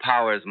beautiful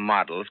Powers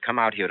models come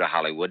out here to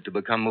Hollywood to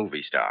become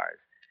movie stars.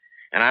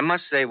 And I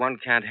must say one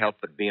can't help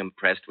but be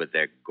impressed with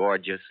their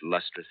gorgeous,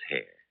 lustrous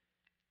hair.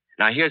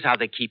 Now, here's how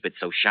they keep it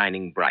so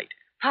shining bright.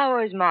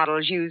 Powers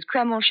models use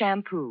Kreml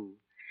shampoo.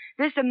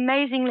 This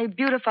amazingly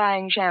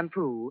beautifying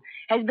shampoo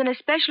has been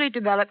especially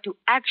developed to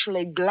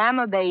actually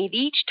glamour bathe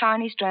each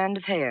tiny strand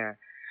of hair,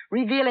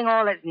 revealing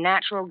all its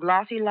natural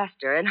glossy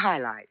luster and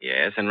highlights.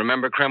 Yes, and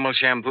remember, Kreml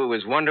shampoo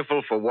is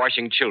wonderful for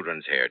washing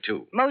children's hair,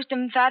 too. Most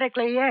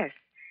emphatically, yes,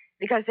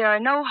 because there are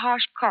no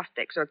harsh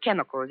caustics or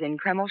chemicals in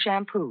Kreml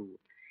shampoo.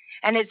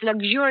 And its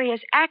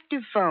luxurious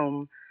active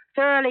foam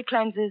thoroughly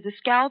cleanses the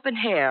scalp and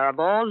hair of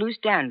all loose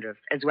dandruff,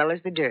 as well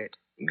as the dirt.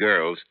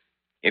 Girls,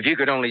 if you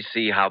could only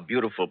see how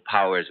beautiful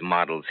Powers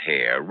model's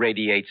hair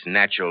radiates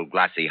natural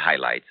glossy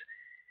highlights,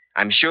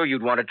 I'm sure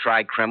you'd want to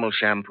try Kreml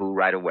shampoo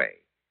right away.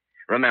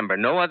 Remember,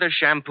 no other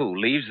shampoo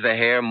leaves the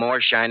hair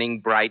more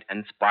shining bright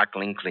and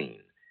sparkling clean.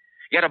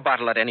 Get a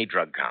bottle at any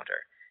drug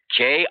counter.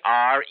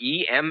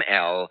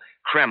 Kreml,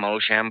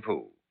 Kreml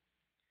shampoo.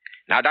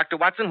 Now, Dr.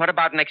 Watson, what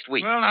about next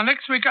week? Well, now,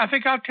 next week, I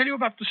think I'll tell you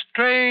about the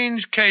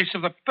strange case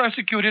of the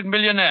persecuted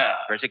millionaire.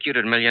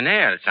 Persecuted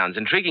millionaire? It sounds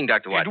intriguing,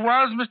 Dr. Watson. It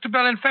was, Mr.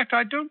 Bell. In fact,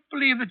 I don't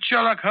believe that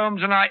Sherlock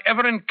Holmes and I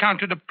ever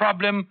encountered a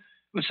problem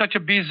with such a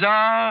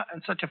bizarre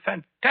and such a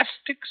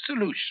fantastic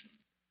solution.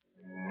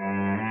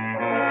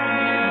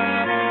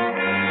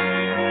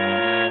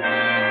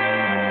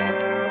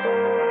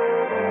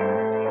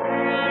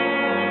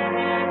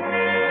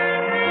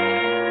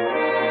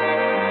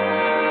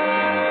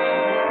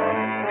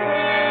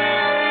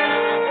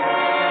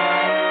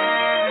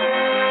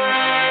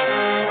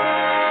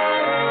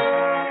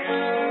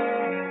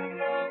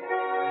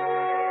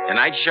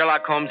 Tonight's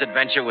Sherlock Holmes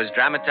adventure was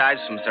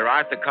dramatized from Sir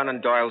Arthur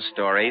Conan Doyle's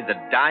story, The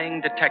Dying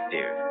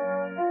Detective.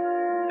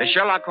 The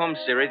Sherlock Holmes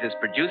series is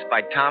produced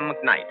by Tom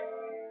McKnight,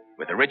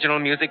 with original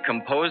music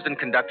composed and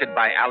conducted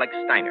by Alex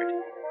Steinert.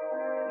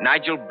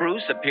 Nigel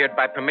Bruce appeared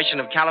by permission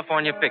of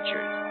California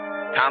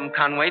Pictures. Tom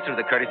Conway through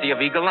the courtesy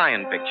of Eagle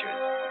Lion Pictures.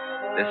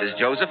 This is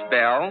Joseph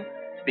Bell,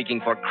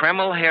 speaking for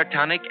Kreml Hair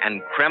Tonic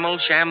and Kreml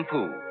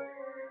Shampoo,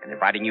 and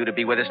inviting you to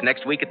be with us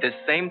next week at this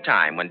same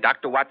time when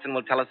Dr. Watson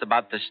will tell us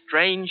about the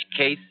strange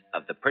case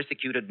of the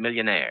persecuted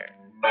millionaire.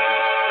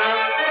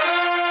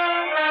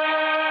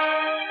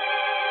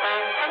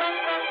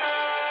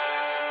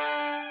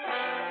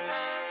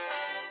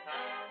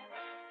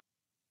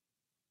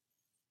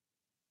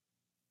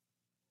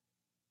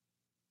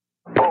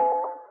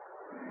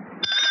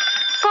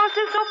 Cause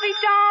it's Sophie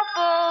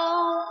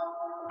Doppel.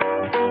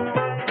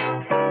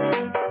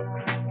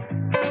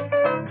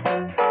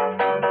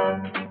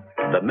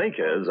 The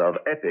makers of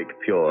Epic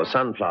Pure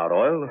Sunflower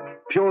Oil,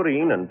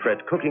 Purine and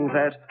Pret Cooking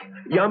Fat,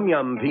 Yum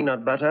Yum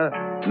Peanut Butter,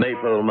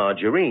 Maple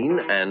Margarine,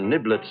 and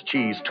Niblets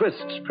Cheese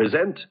Twists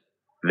present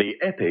the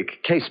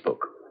Epic Casebook.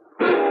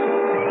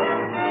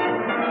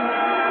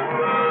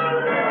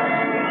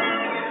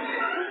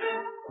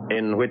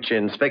 In which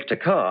Inspector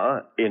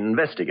Carr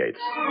investigates.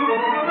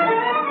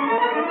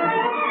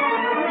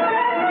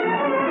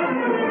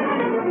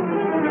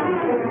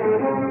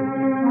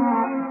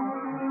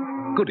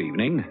 Good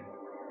evening.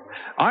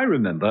 I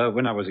remember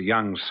when I was a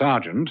young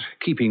sergeant,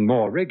 keeping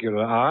more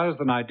regular hours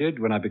than I did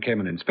when I became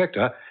an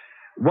inspector,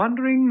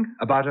 wondering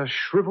about a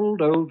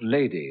shriveled old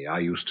lady I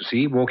used to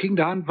see walking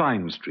down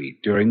Vine Street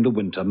during the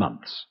winter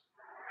months.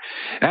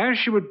 As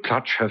she would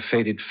clutch her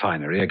faded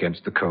finery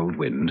against the cold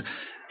wind,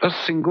 a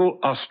single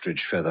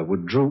ostrich feather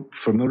would droop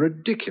from a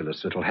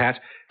ridiculous little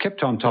hat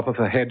kept on top of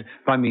her head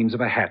by means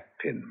of a hat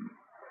pin.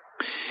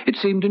 It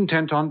seemed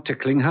intent on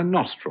tickling her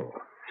nostril,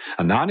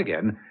 and now and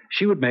again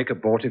she would make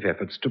abortive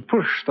efforts to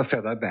push the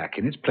feather back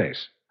in its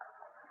place.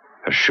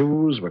 Her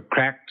shoes were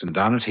cracked and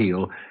down at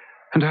heel,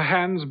 and her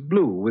hands,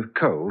 blue with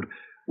cold,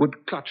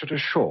 would clutch at a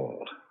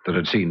shawl that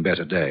had seen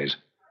better days.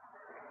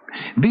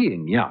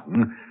 Being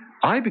young,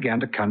 I began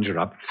to conjure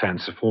up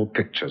fanciful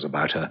pictures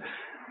about her.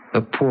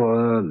 A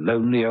poor,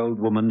 lonely old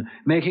woman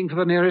making for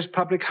the nearest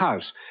public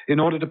house in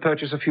order to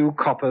purchase a few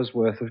coppers'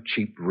 worth of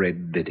cheap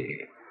red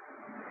biddy.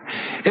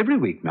 Every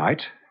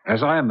weeknight,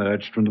 as I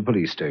emerged from the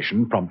police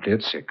station promptly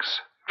at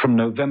 6, from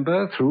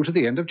November through to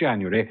the end of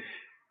January,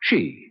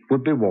 she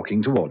would be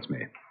walking towards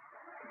me.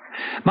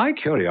 My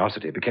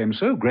curiosity became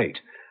so great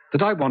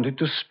that I wanted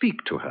to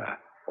speak to her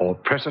or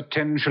press a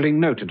 10-shilling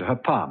note into her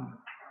palm.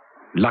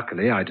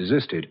 Luckily, I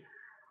desisted.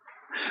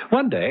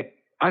 One day,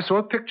 I saw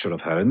a picture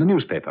of her in the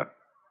newspaper.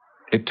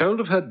 It told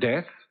of her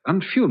death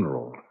and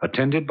funeral,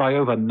 attended by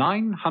over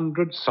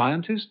 900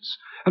 scientists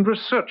and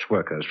research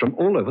workers from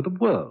all over the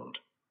world.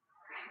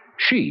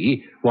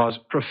 She was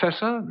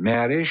Professor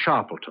Mary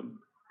Sharpleton,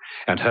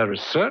 and her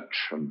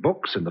research and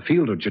books in the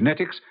field of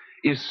genetics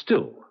is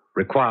still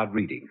required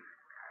reading.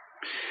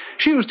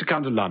 She used to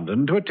come to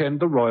London to attend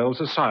the Royal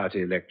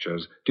Society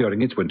lectures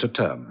during its winter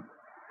term.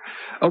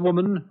 A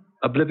woman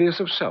oblivious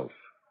of self,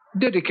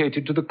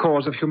 dedicated to the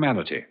cause of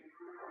humanity.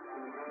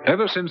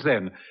 Ever since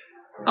then,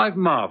 I've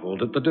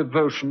marveled at the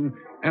devotion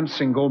and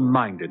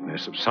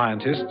single-mindedness of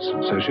scientists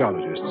and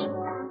sociologists.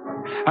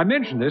 I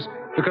mention this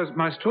because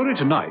my story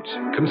tonight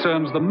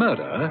concerns the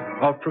murder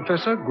of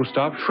Professor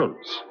Gustav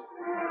Schultz.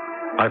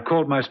 I've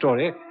called my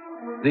story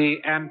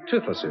The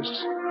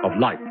Antithesis of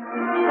Life.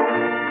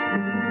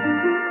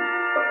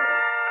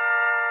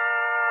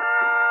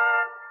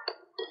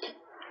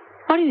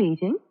 What are you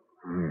eating?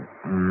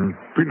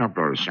 Peanut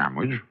butter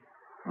sandwich.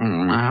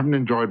 I haven't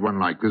enjoyed one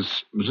like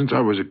this since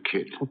I was a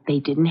kid. Well, they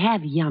didn't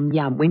have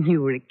yum-yum when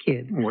you were a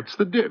kid. What's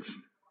the diff?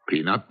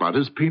 Peanut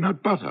butter's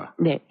peanut butter.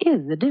 There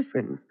is a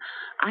difference.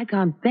 I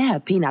can't bear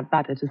peanut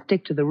butter to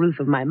stick to the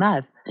roof of my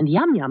mouth, and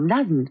yum-yum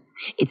doesn't.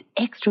 It's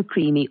extra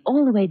creamy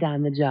all the way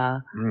down the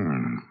jar.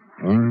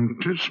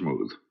 Too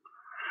smooth.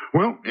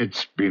 Well,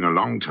 it's been a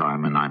long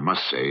time, and I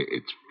must say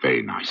it's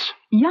very nice.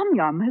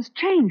 Yum-Yum has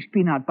changed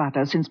peanut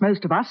butter since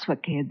most of us were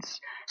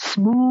kids.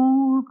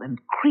 Smooth and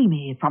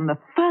creamy from the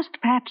first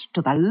pat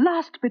to the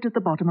last bit at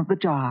the bottom of the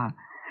jar.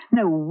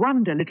 No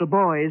wonder little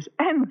boys,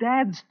 and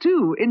dads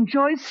too,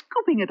 enjoy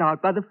scooping it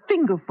out by the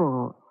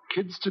fingerful.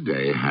 Kids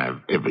today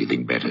have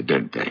everything better,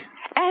 don't they?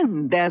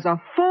 And there's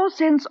a 4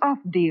 cents off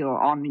deal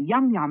on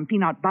Yum-Yum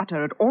peanut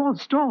butter at all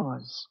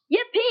stores.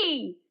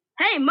 Yippee!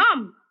 Hey,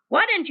 Mom!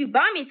 Why don't you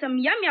buy me some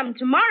yum-yum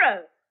tomorrow?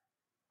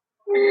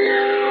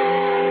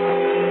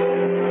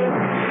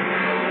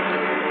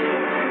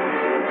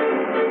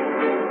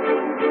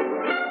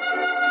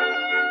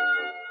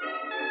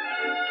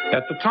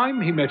 At the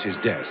time he met his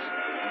death,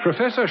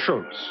 Professor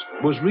Schultz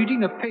was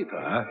reading a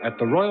paper at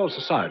the Royal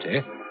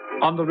Society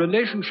on the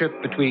relationship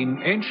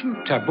between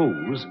ancient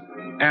taboos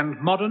and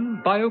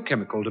modern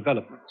biochemical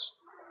developments.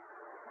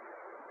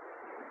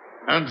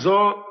 And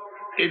so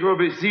it will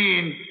be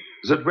seen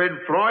that when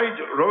Freud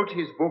wrote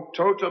his book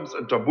Totems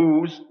and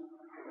Taboos,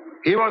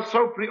 he was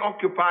so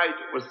preoccupied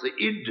with the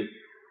id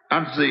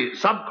and the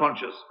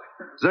subconscious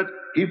that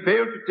he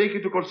failed to take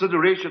into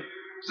consideration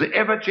the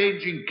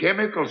ever-changing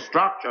chemical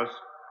structures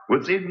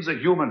within the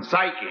human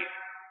psyche.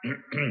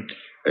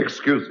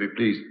 Excuse me,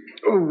 please.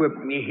 Oh,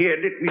 here,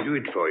 let me do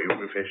it for you,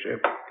 Professor.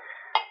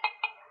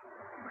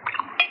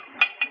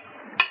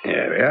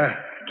 There we are.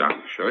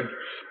 Dankeschön.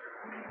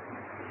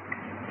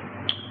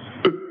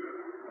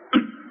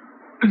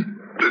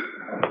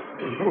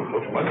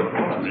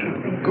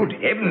 Good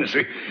heavens,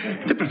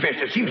 the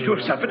professor seems to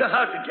have suffered a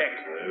heart attack.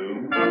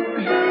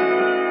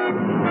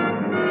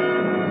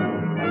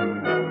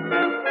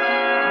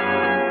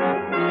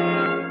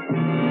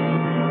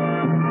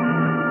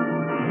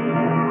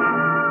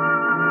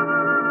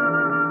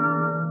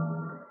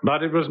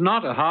 But it was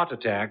not a heart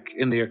attack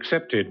in the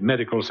accepted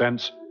medical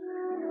sense.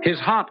 His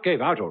heart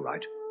gave out all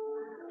right.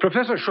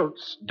 Professor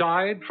Schultz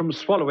died from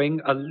swallowing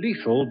a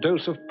lethal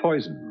dose of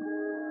poison.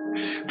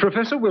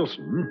 Professor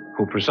Wilson,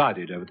 who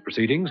presided over the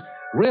proceedings,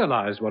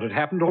 realized what had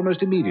happened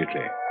almost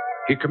immediately.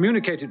 He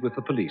communicated with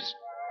the police.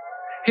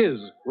 His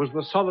was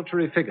the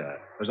solitary figure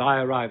as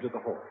I arrived at the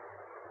hall.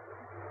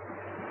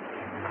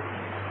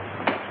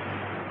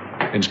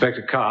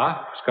 Inspector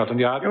Carr, Scotland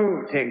Yard.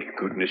 Oh, thank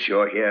goodness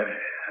you're here.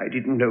 I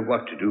didn't know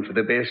what to do for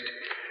the best.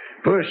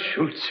 Poor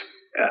Schultz.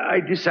 I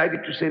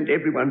decided to send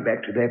everyone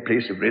back to their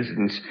place of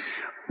residence.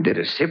 There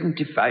are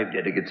 75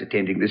 delegates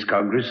attending this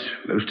Congress,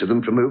 most of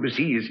them from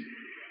overseas.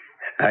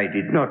 I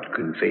did not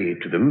convey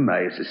to them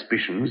my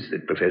suspicions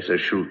that Professor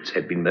Schultz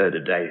had been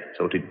murdered. I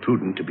thought it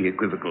prudent to be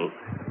equivocal.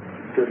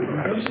 So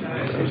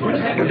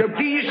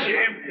please,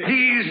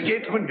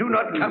 gentlemen, do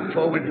not come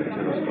forward.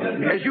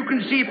 As you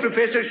can see,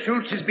 Professor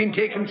Schultz has been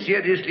taken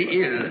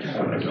seriously ill.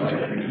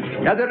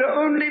 Now, there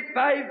are only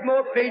 5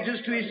 more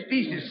pages to his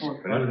thesis.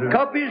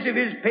 Copies of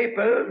his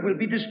paper will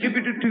be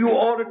distributed to you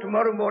all at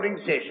tomorrow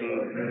morning's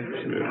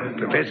session.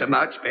 Professor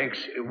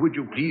Marchbanks, would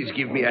you please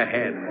give me a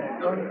hand?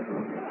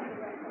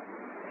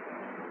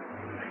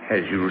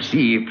 As you'll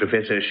see,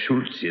 Professor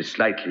Schultz is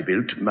slightly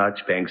built.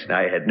 Marchbanks and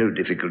I had no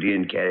difficulty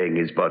in carrying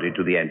his body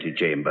to the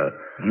antechamber.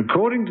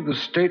 According to the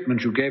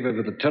statement you gave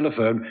over the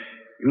telephone,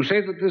 you say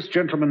that this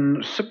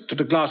gentleman sipped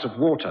at a glass of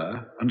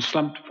water and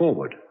slumped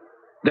forward.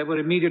 There were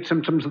immediate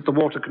symptoms that the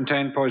water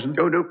contained poison?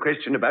 Oh, no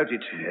question about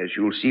it. As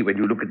you'll see when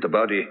you look at the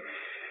body,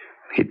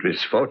 it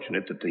was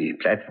fortunate that the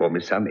platform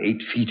is some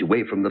 8 feet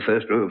away from the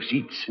first row of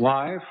seats.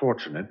 Why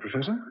fortunate,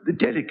 Professor? The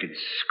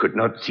delegates could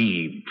not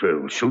see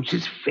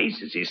Schultz's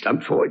face as he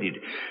slumped forward.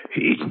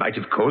 It might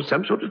have caused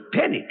some sort of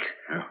panic.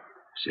 Oh.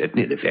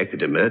 Certainly the fact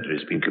that a murder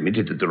has been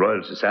committed at the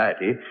Royal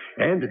Society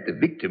and that the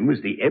victim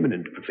was the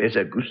eminent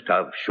Professor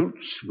Gustav Schultz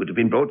would have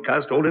been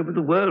broadcast all over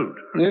the world.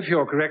 If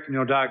you're correct in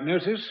your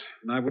diagnosis,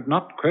 and I would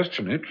not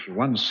question it for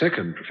 1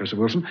 second, Professor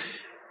Wilson,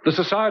 the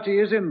Society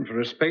is in for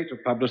a spate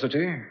of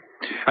publicity.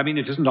 I mean,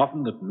 it isn't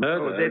often that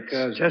murder... Oh,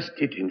 that's just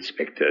it,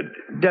 Inspector.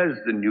 Does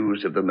the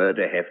news of the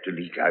murder have to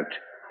leak out?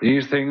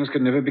 These things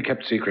can never be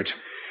kept secret.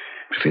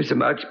 Professor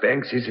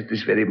Marchbanks is at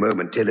this very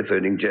moment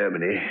telephoning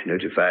Germany,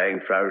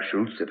 notifying Frau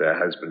Schultz that her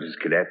husband has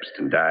collapsed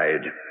and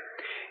died.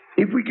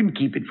 If we can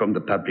keep it from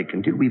the public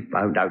until we've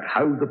found out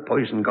how the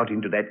poison got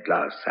into that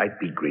glass, I'd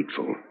be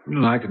grateful.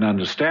 Well, I can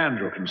understand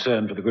your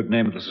concern for the good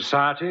name of the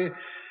Society,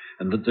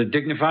 and that the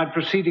dignified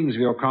proceedings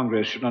of your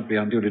Congress should not be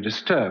unduly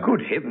disturbed.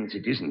 Good heavens,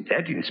 it isn't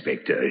that,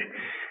 Inspector.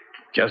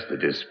 Just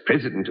that as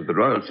President of the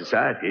Royal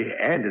Society,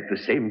 and at the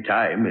same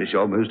time as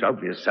your most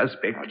obvious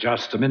suspect... Oh,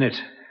 just a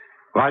minute.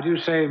 Why do you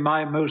say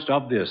my most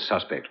obvious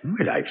suspect?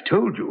 Well, I've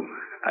told you.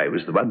 I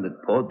was the one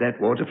that poured that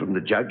water from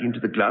the jug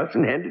into the glass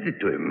and handed it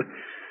to him.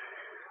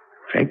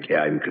 Frankly,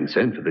 I'm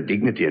concerned for the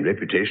dignity and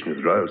reputation of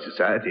the Royal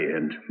Society,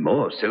 and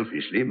more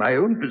selfishly, my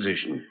own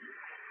position.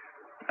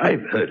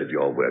 I've heard of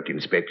your work,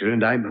 Inspector,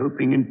 and I'm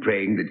hoping and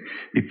praying that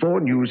before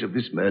news of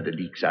this murder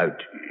leaks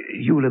out,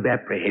 you'll have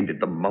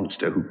apprehended the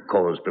monster who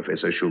caused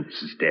Professor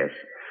Schultz's death.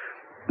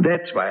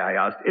 That's why I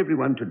asked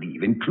everyone to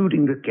leave,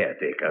 including the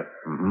caretaker.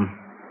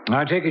 Mm-hmm.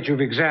 I take it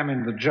you've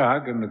examined the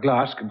jug and the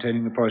glass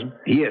containing the poison?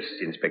 Yes,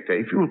 Inspector,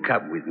 if you'll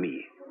come with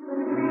me.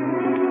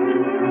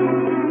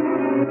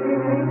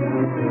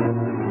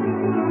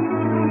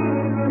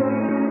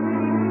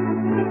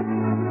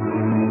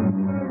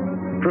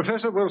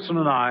 Professor Wilson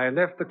and I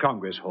left the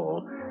Congress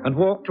Hall and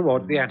walked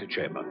towards the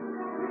antechamber.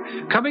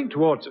 Coming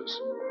towards us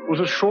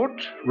was a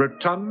short,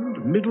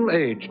 rotund,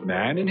 middle-aged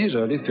man in his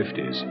early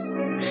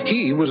 50s.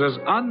 He was as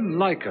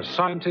unlike a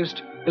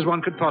scientist as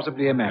one could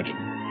possibly imagine.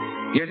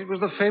 Yet it was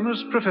the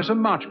famous Professor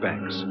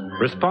Marchbanks,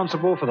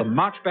 responsible for the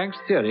Marchbanks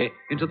theory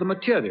into the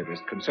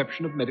materialist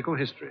conception of medical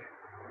history.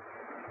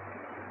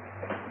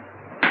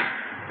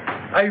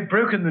 I've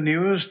broken the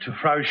news to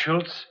Frau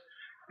Schultz.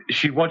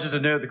 She wanted to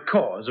know the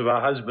cause of her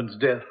husband's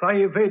death. I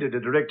evaded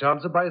a direct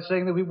answer by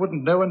saying that we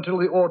wouldn't know until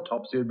the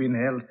autopsy had been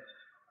held.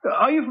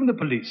 Are you from the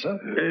police, sir?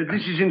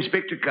 This is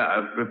Inspector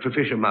Carr,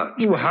 Professor March.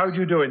 Oh, how do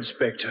you do,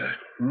 Inspector?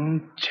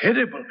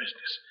 Terrible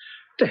business.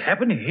 To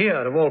happen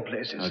here, of all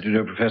places. How do you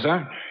do,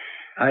 Professor?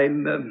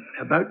 I'm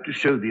about to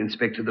show the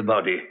inspector the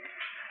body.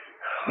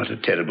 What a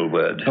terrible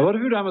word. Now, what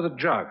have you done with the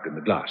jug and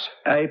the glass?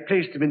 I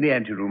placed them in the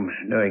anteroom,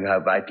 knowing how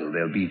vital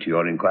they'll be to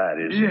your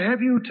inquiries.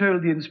 Have you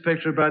told the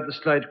inspector about the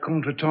slight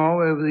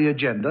contretemps over the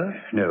agenda?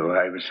 No,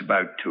 I was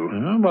about to.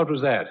 What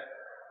was that?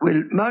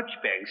 Well,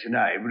 Marchbanks and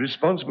I were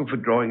responsible for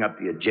drawing up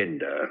the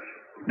agenda.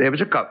 There was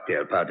a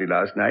cocktail party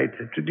last night,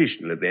 a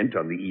traditional event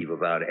on the eve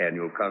of our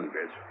annual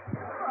Congress.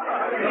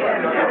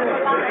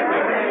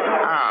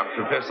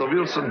 Professor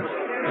Wilson.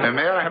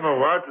 May I have a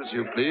word with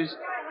you, please?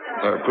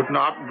 Guten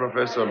Abend,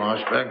 Professor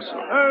Marchbanks.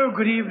 Oh,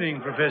 good evening,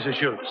 Professor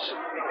Schultz.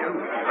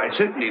 Why,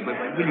 certainly, but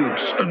will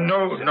you...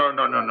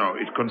 No.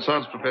 It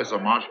concerns Professor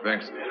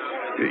Marchbanks.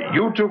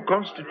 You two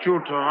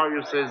constitute, how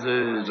you say,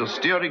 the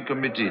steering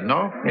committee,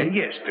 no?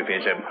 Yes,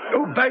 Professor.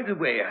 Oh, by the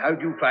way, how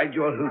do you find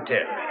your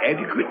hotel?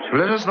 Adequate?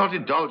 Let us not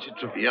indulge in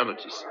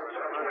trivialities.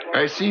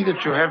 I see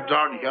that you have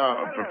down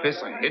here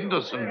Professor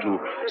Henderson to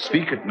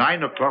speak at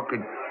 9 o'clock,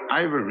 and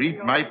I will read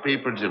my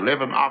paper at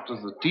 11 after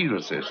the tea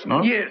recess,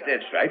 no? Yes,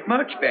 that's right.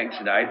 Marchbanks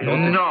and I thought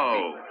that...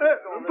 No.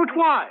 But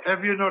why?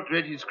 Have you not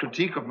read his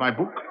critique of my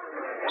book?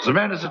 The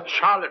man is a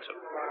charlatan.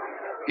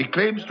 He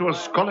claims to a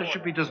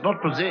scholarship he does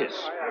not possess.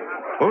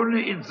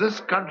 Only in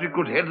this country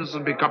could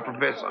Henderson become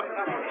professor.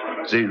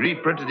 They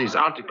reprinted his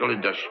article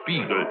in Der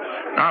Spiegel.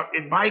 Now,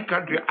 in my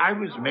country, I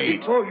was made...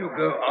 Before you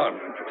go on,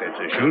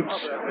 Professor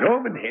Schultz,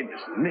 Norman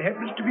Henderson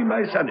happens to be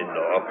my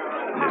son-in-law.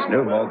 There's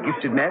no more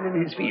gifted man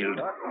in his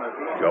field.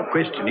 You're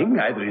questioning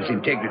either his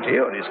integrity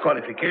or his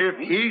qualifications.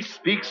 If he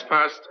speaks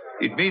first,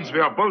 it means we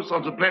are both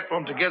on the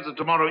platform together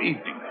tomorrow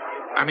evening.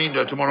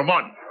 Tomorrow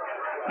morning.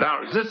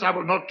 Now, this I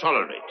will not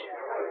tolerate.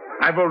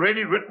 I've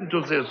already written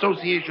to the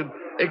association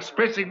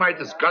expressing my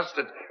disgust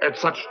at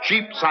such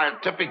cheap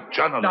scientific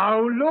journalism.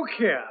 Now, look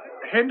here.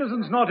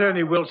 Henderson's not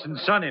only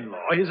Wilson's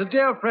son-in-law, he's a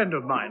dear friend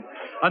of mine.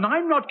 And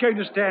I'm not going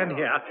to stand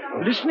here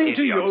listening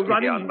to you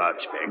running... on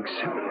Marchbanks.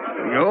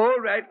 You're all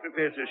right,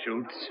 Professor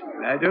Schultz.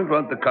 I don't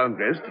want the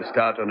Congress to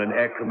start on an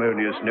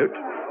acrimonious note.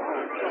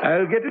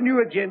 I'll get a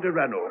new agenda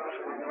run off.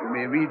 You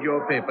may read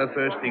your paper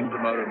first thing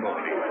tomorrow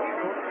morning.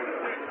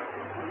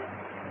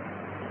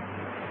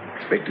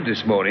 Expected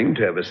this morning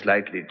to have a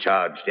slightly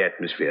charged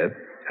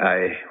atmosphere.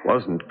 I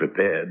wasn't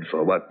prepared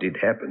for what did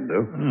happen,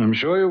 though. I'm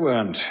sure you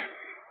weren't.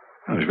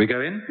 Oh, should we go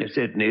in? Yes,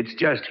 certainly, it's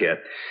just here.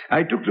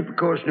 I took the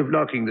precaution of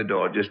locking the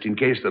door just in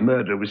case the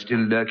murderer was still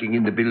lurking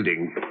in the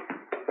building.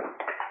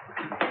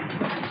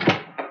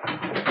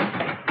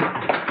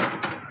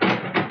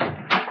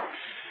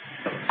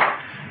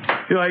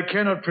 I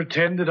cannot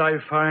pretend that I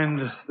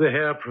find the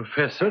Herr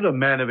Professor a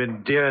man of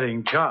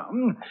endearing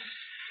charm,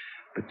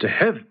 but to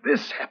have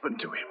this happen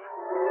to him...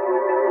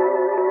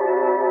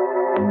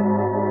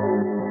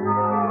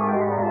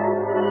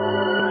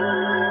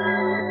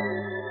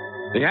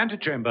 The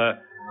antechamber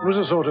was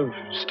a sort of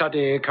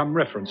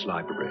study-cum-reference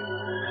library.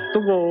 The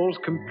walls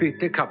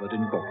completely covered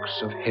in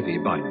books of heavy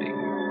binding.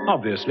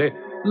 Obviously,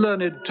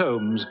 learned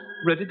tomes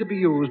ready to be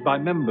used by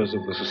members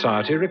of the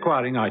society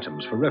requiring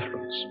items for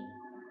reference.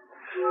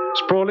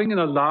 Sprawling in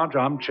a large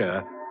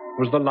armchair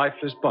was the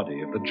lifeless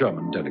body of the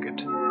German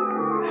delegate.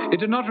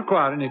 It did not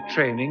require any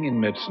training in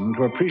medicine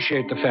to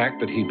appreciate the fact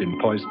that he'd been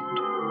poisoned.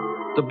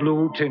 The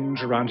blue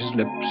tinge around his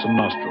lips and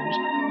nostrils,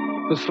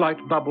 the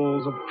slight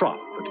bubbles of froth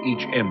at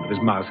each end of his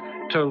mouth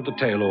told the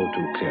tale all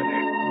too clearly.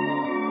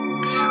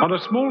 On a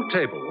small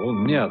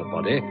table near the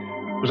body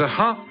was a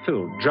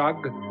half-filled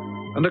jug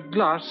and a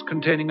glass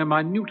containing a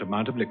minute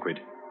amount of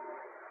liquid.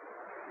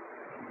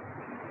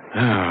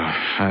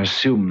 I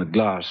assume the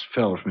glass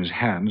fell from his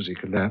hand as he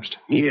collapsed.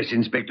 Yes,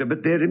 Inspector,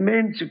 but there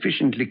remained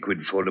sufficient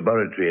liquid for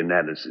laboratory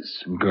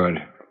analysis.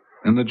 Good.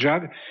 And the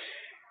jug?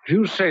 If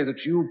you say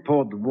that you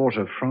poured the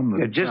water from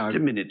the jug... Just a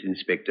minute,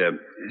 Inspector.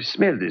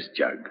 Smell this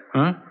jug.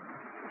 Huh?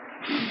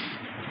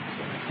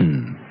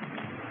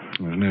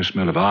 There's no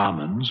smell of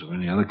almonds or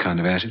any other kind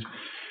of acid.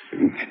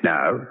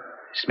 Now,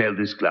 smell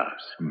this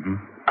glass. Mm-hmm.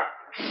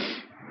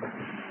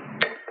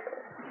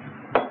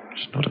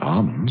 It's not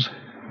almonds.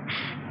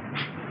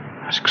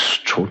 That's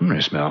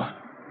extraordinary smell.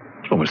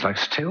 It's almost like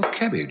stale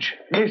cabbage.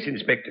 Yes,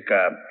 Inspector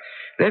Carr.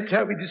 That's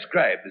how we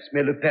describe the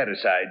smell of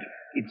parricide.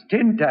 It's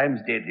 10 times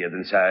deadlier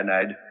than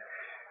cyanide.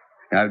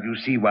 Now, do you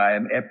see why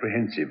I'm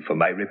apprehensive for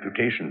my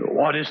reputation? Oh,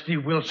 honestly,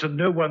 Wilson,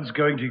 no one's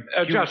going to...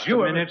 Just a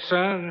minute,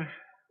 sir.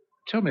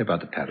 Tell me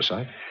about the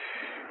parricide.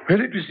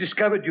 Well, it was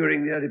discovered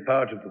during the early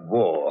part of the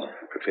war.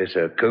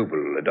 Professor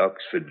Coble at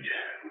Oxford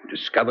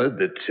discovered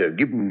that,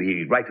 given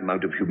the right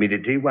amount of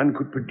humidity, one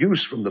could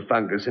produce from the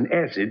fungus an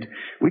acid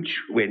which,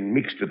 when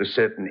mixed with a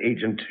certain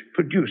agent,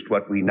 produced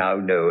what we now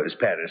know as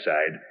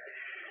parricide.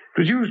 It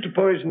was used to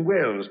poison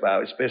wells by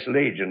our special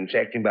agents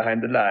acting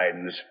behind the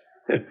lines.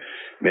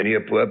 Many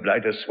a poor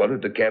blighter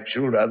swallowed the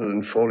capsule rather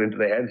than fall into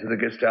the hands of the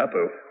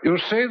Gestapo. You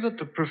say that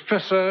the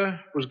professor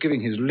was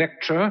giving his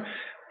lecture,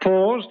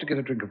 paused to get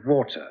a drink of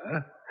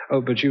water. Oh,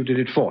 but you did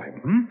it for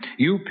him.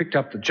 You picked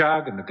up the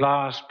jug and the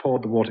glass,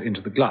 poured the water into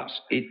the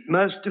glass. It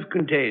must have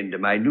contained a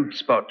minute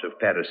spot of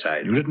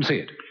parricide. You didn't see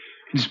it?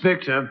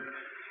 Inspector,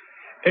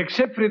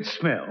 except for its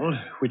smell,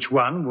 which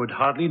one would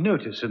hardly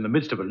notice in the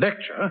midst of a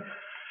lecture,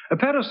 a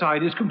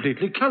parricide is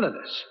completely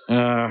colorless.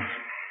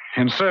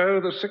 And so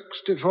the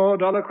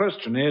 $64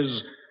 question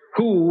is,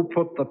 who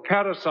put the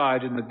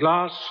parricide in the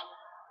glass,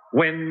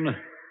 when,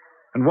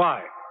 and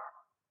why?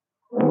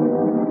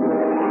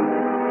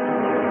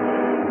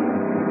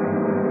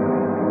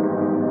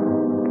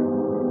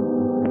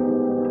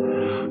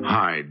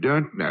 I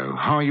don't know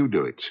how you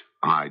do it.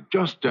 I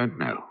just don't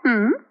know.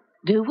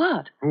 Do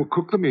what? Well,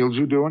 cook the meals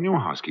you do on your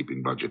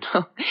housekeeping budget.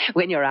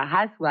 When you're a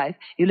housewife,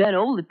 you learn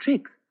all the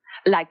tricks.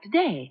 Like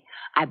today,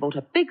 I bought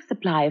a big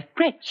supply of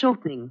Pret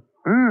shortening.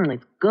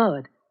 It's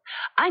good.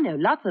 I know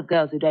lots of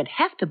girls who don't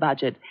have to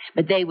budget,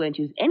 but they won't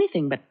use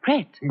anything but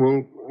Pret.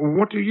 Well,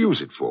 what do you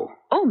use it for?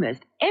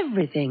 Almost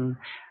everything.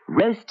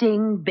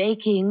 Roasting,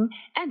 baking,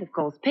 and, of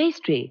course,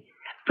 pastry.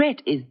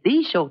 Pret is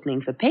the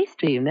shortening for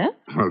pastry, you know.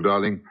 Well,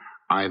 darling,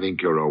 I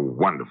think you're a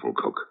wonderful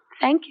cook.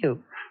 Thank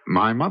you.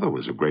 My mother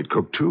was a great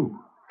cook, too.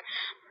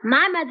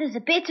 My mother's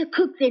a better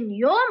cook than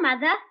your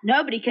mother.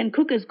 Nobody can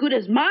cook as good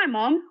as my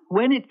Mom.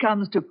 When it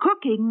comes to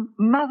cooking,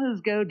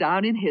 mothers go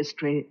down in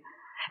history.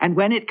 And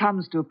when it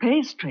comes to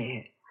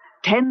pastry,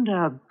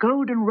 tender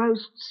golden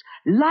roasts,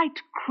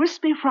 light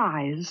crispy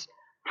fries,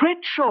 Pret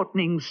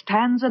shortening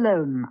stands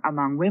alone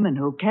among women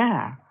who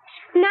care.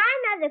 My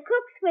mother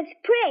cooks with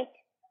Pret.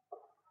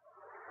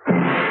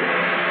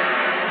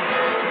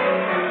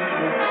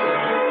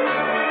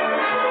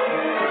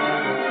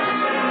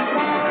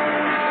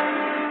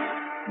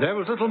 There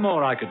was little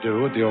more I could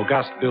do at the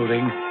august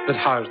building that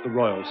housed the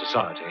Royal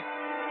Society.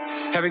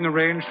 Having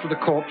arranged for the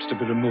corpse to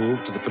be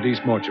removed to the police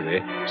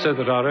mortuary so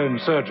that our own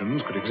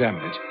surgeons could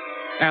examine it,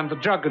 and the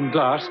jug and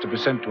glass to be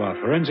sent to our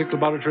forensic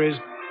laboratories,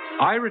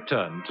 I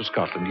returned to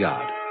Scotland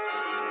Yard.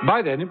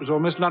 By then it was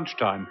almost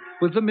lunchtime,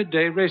 with the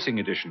midday racing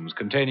editions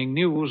containing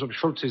news of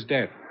Schultz's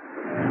death.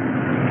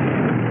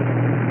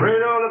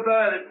 Read all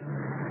about it.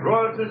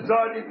 Royal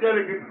Society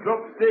delegate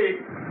drops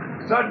dead.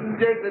 Sudden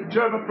death of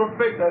German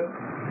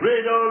professor.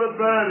 Read all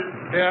about it.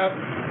 Yeah.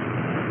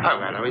 Oh,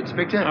 hello,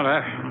 Inspector.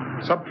 Hello.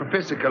 Some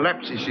professor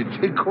collapses. You'd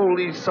think all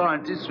these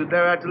scientists would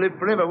know how to live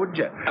forever, wouldn't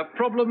you? A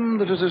problem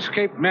that has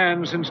escaped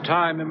man since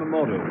time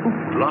immemorial.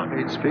 Oh,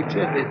 blimey,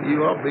 Inspector.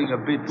 You are being a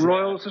bit...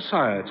 Royal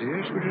Society,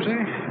 would you say?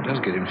 It does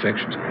get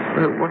infections.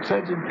 What's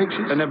that,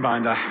 infections? Never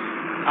mind.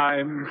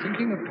 I'm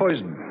thinking of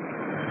poison.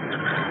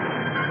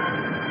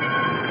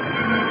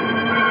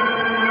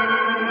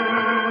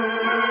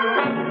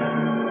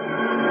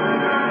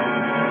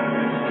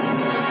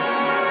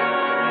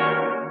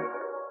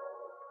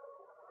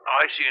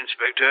 I see,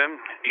 Inspector.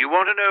 You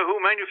want to know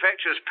who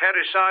manufactures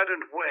parricide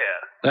and where?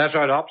 That's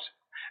right, Ops.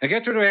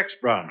 Get through to X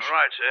branch.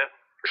 Right, sir.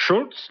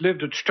 Schultz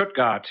lived at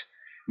Stuttgart.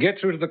 Get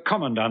through to the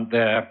commandant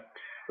there.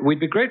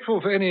 We'd be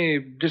grateful for any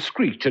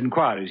discreet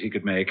inquiries he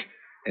could make.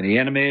 Any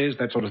enemies,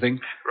 that sort of thing.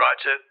 Right,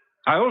 sir.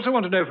 I also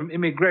want to know from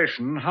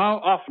immigration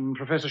how often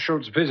Professor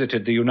Schultz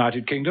visited the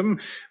United Kingdom,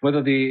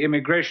 whether the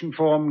immigration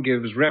form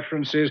gives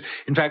references.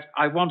 In fact,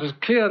 I want as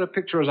clear a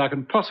picture as I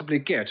can possibly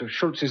get of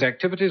Schultz's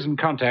activities and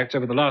contacts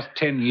over the last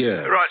 10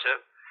 years. Right, sir.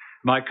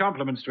 My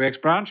compliments to X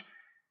Branch.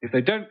 If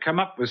they don't come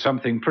up with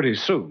something pretty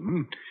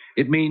soon,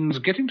 it means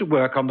getting to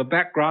work on the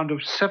background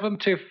of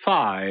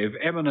 75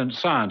 eminent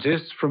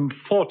scientists from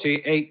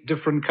 48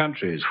 different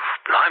countries.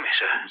 Blimey,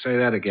 sir. Say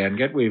that again.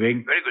 Get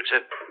weaving. Very good, sir.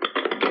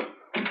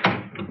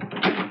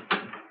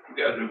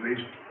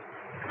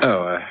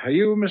 Oh, are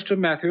you Mr.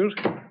 Matthews?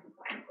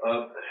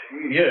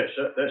 Yes,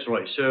 that's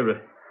right,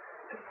 sir.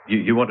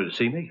 You wanted to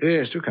see me?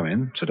 Yes, do come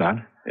in. Sit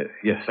down.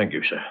 Yeah, thank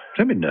you, sir.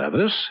 Don't be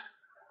nervous.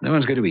 No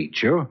one's going to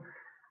eat you.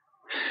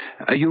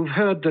 You've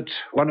heard that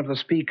one of the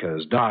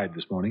speakers died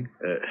this morning?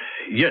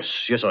 Yes,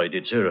 I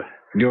did, sir.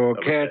 You're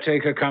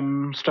caretaker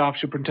come staff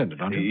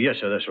superintendent, aren't you? Yes,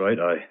 sir, that's right.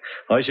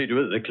 I see to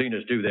it that the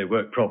cleaners do their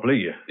work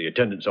properly. The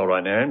attendants are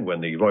on hand when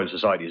the Royal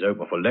Society is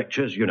open for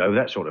lectures,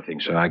 that sort of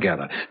thing, sir. So I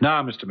gather.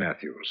 Now, Mr.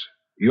 Matthews,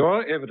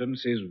 your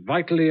evidence is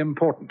vitally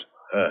important.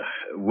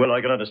 Well, I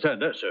can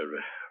understand that, sir.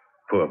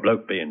 Poor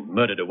bloke being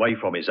murdered away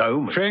from his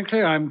home.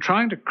 Frankly, I'm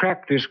trying to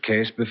crack this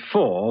case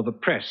before the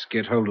press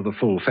get hold of the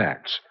full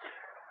facts.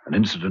 An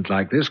incident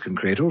like this can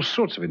create all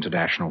sorts of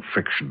international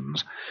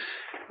frictions.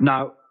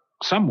 Now,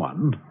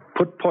 someone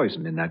put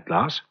poison in that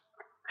glass.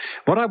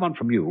 What I want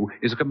from you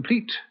is a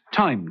complete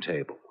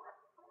timetable.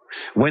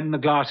 When the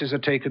glasses are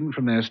taken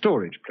from their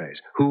storage place,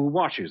 who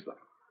washes them,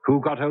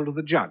 who got hold of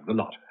the jug, the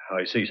lot.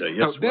 I see, sir.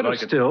 Yes. Better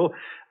still,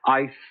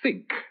 I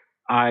think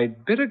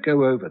I'd better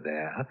go over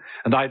there,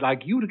 and I'd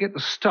like you to get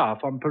the staff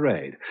on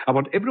parade. I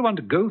want everyone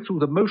to go through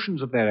the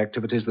motions of their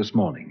activities this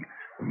morning.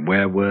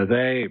 Where were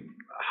they?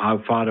 How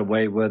far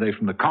away were they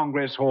from the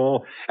Congress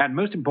Hall? And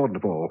most important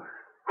of all,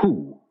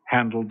 who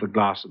handled the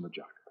glass and the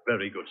jug?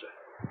 Very good, sir.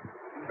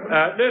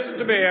 Listen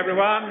to me,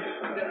 everyone.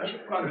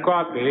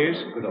 Quiet, please.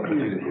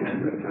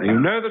 You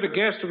know that a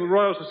guest of the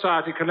Royal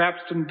Society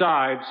collapsed and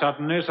died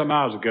suddenly some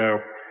hours ago.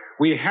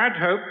 We had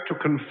hoped to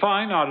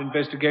confine our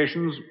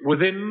investigations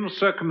within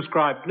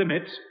circumscribed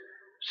limits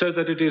so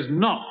that it is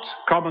not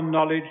common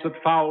knowledge that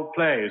foul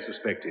play is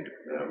suspected.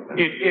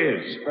 It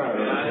is.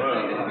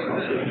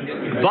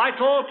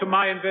 Vital to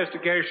my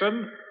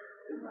investigation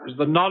is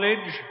the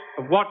knowledge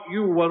of what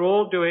you were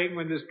all doing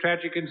when this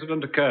tragic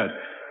incident occurred.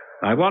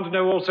 I want to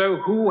know also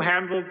who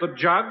handled the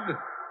jug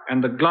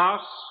and the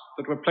glass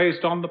that were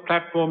placed on the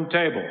platform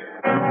table.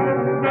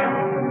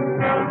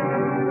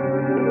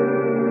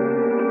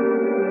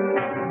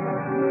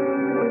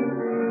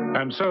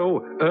 And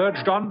so,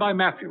 urged on by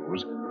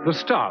Matthews, the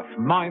staff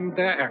mimed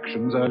their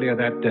actions earlier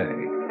that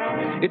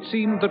day. It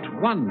seemed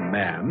that one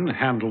man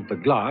handled the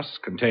glass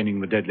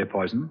containing the deadly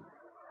poison.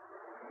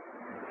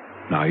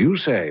 Now you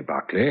say,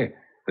 Buckley,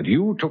 that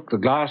you took the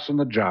glass and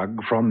the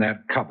jug from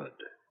that cupboard,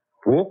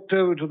 walked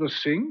over to the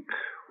sink,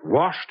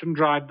 washed and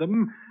dried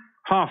them,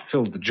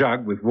 half-filled the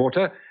jug with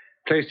water,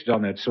 placed it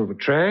on that silver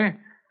tray,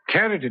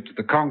 carried it to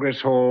the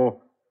Congress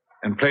Hall,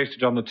 and placed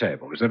it on the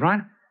table. Is that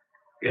right?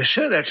 Yes,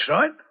 sir, that's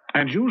right.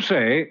 And you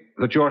say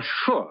that you're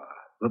sure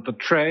that the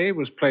tray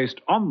was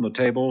placed on the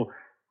table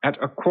at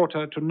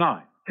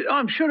 9:15.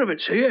 I'm sure of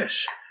it, sir, yes.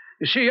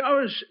 You see, I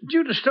was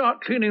due to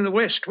start cleaning the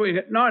West Wing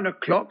at 9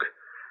 o'clock,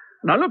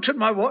 and I looked at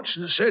my watch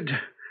and said,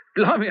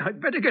 blimey, I'd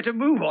better get a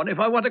move on if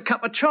I want a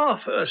cup of cha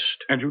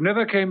first. And you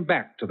never came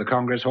back to the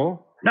Congress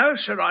Hall? No,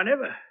 sir, I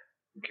never.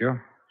 Thank you.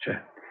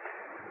 Sir.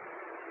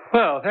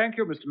 Well, thank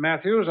you, Mr.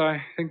 Matthews.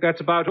 I think that's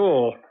about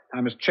all.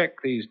 I must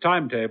check these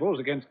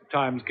timetables against the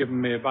times given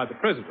me by the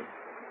President.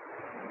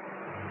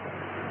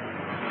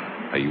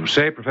 You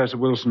say, Professor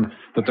Wilson,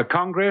 that the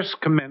Congress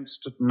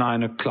commenced at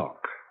 9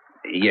 o'clock.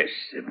 Yes,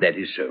 that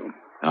is so.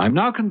 I'm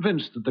now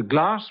convinced that the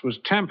glass was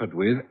tampered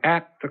with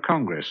at the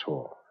Congress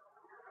Hall.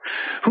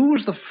 Who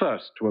was the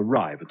first to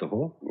arrive at the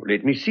hall?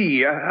 Let me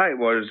see. I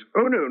was...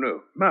 Oh,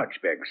 no.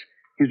 Marchbanks.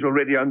 He was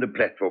already on the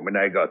platform when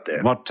I got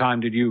there. What time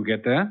did you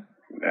get there?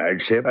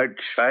 I'd say about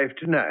 5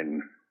 to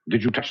 9.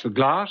 Did you touch the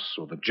glass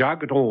or the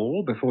jug at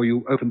all before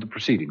you opened the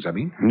proceedings, I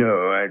mean?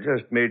 No, I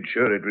just made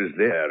sure it was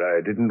there.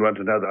 I didn't want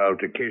another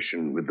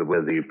altercation with the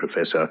worthy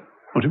professor.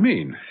 What do you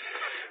mean?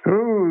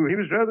 Oh, he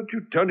was rather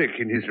Teutonic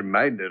in his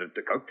reminder at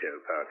the cocktail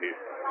party.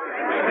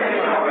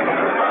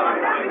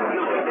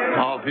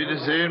 Auf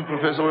Wiedersehen,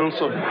 Professor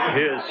Wilson.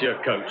 Here's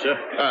your coat, sir.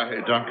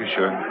 Danke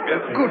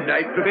schön. Good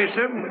night,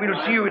 Professor.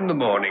 We'll see you in the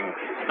morning.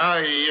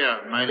 Yeah,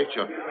 my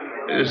lecture.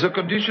 The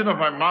condition of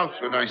my mouth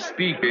when I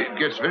speak, it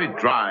gets very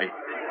dry.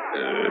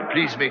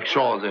 Please make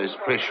sure there's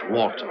fresh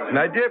water.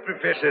 My dear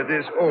Professor,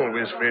 there's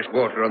always fresh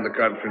water on the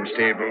conference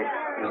table.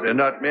 Is there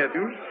not,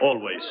 Matthews?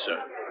 Always, sir.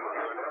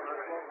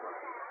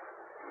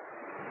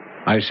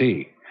 I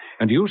see.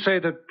 And you say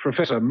that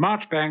Professor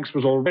Marchbanks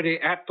was already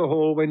at the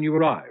hall when you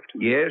arrived?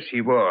 Yes,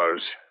 he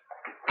was.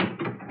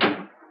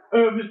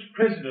 Mr.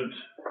 President,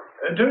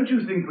 don't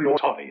you think we ought...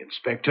 Sorry,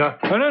 Inspector.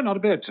 Oh, no, not a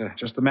bit.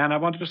 Just the man I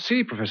wanted to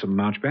see, Professor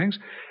Marchbanks.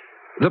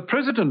 The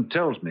President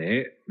tells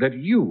me that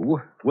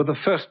you were the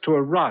first to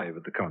arrive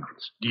at the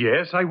conference.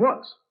 Yes, I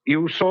was.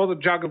 You saw the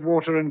jug of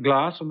water and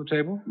glass on the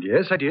table?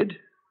 Yes, I did.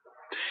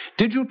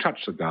 Did you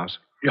touch the glass?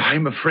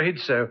 I'm afraid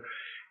so.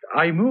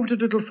 I moved a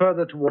little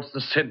further towards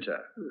the center,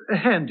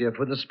 handier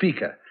for the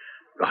speaker.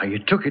 I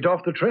took it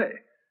off the tray.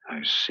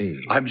 I see.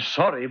 I'm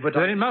sorry, but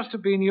then it must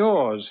have been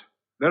yours.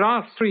 There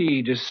are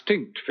 3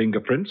 distinct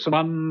fingerprints, and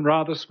one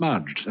rather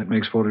smudged. That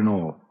makes 4 in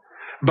all.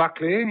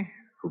 Buckley,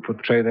 who put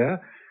the tray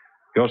there,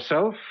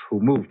 yourself, who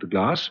moved the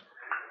glass,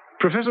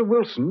 Professor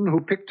Wilson, who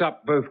picked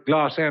up both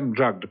glass and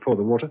jug to pour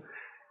the water,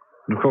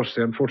 and, of course,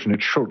 the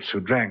unfortunate Schultz,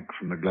 who drank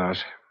from the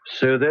glass.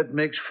 So that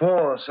makes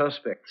 4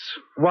 suspects.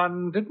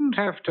 One didn't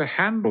have to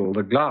handle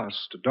the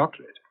glass to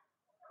doctor it.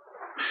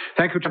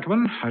 Thank you,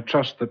 gentlemen. I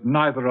trust that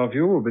neither of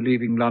you will be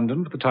leaving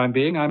London for the time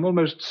being. I'm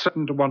almost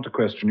certain to want to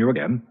question you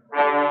again.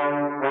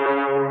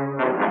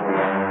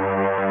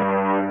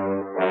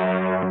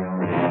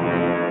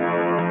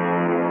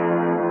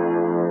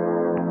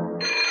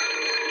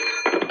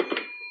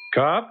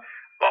 Carp?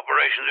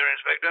 Operations here,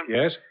 Inspector.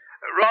 Yes?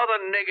 Rather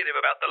negative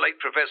about the late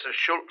Professor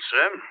Schultz,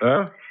 sir.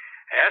 Oh?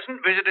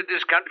 Hasn't visited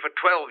this country for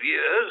 12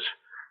 years.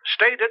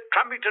 Stayed at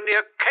Trumpington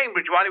near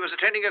Cambridge while he was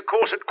attending a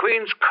course at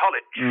Queen's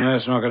College.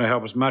 That's not going to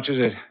help us much, is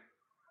it?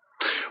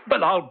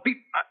 Well, I'll be...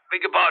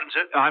 beg your pardon,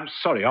 sir. I'm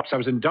sorry, Ops. I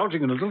was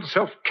indulging in a little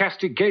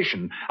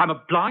self-castigation. I'm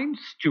a blind,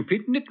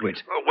 stupid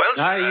nitwit. Well,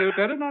 sir... Now, you'd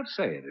better not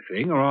say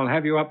anything, or I'll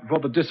have you up before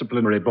the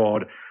disciplinary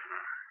board.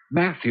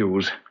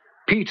 Matthews.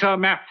 Peter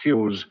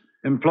Matthews.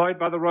 Employed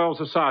by the Royal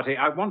Society.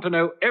 I want to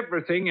know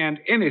everything and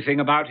anything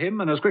about him,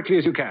 and as quickly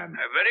as you can.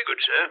 Very good,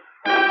 sir.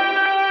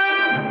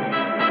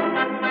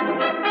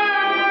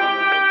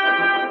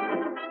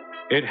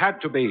 It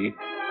had to be.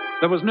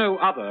 There was no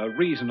other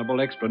reasonable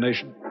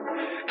explanation.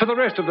 For the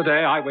rest of the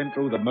day, I went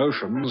through the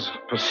motions,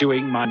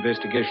 pursuing my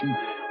investigation,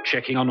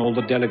 checking on all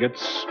the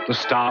delegates, the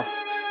staff,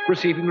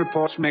 receiving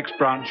reports from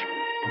ex-branch.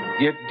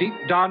 Yet deep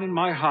down in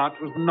my heart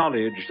was the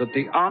knowledge that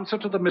the answer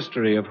to the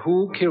mystery of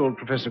who killed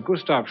Professor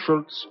Gustav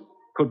Schultz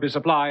could be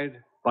supplied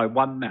by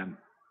one man.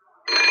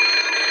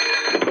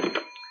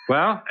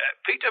 Well?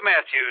 Peter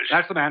Matthews.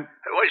 That's the man.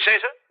 What did you say,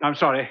 sir? I'm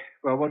sorry.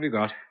 Well, what have you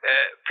got?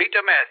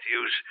 Peter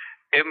Matthews.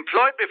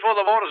 Employed before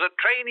the war as a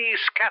trainee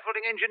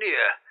scaffolding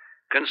engineer.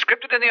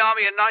 Conscripted in the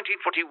army in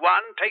 1941,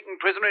 taken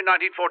prisoner in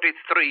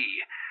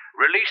 1943.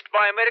 Released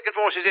by American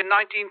forces in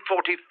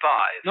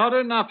 1945. Not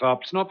enough,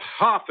 Ops. Not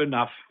half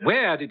enough.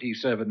 Where did he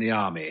serve in the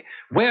army?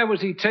 Where was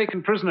he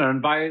taken prisoner?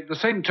 And by the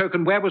same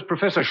token, where was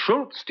Professor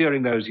Schultz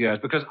during those years?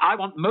 Because I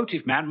want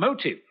motive, man,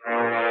 motive.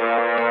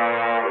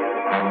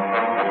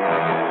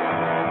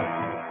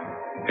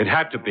 It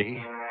had to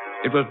be.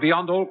 It was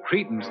beyond all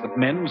credence that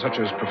men such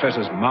as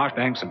Professors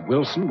Marchbanks and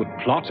Wilson would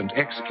plot and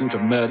execute a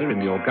murder in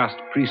the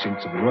august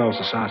precincts of the Royal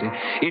Society.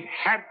 It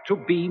had to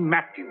be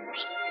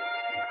Matthews.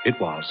 It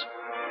was.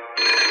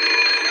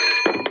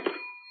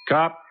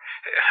 Carp.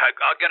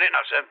 I'll get in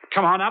now, sir.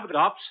 Come on, up with it,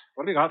 Ops.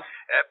 What have you got?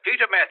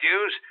 Peter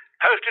Matthews,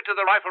 posted to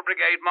the Rifle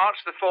Brigade March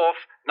the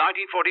 4th,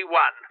 1941.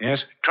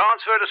 Yes?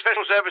 Transferred to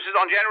Special Services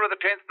on January the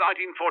 10th,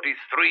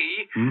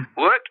 1943.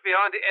 Worked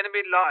behind the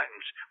enemy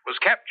lines. Was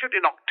captured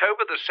in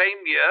October the same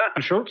year.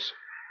 And Schultz?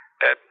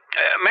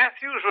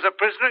 Matthews was a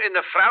prisoner in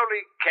the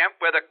Frowley camp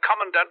where the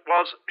commandant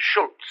was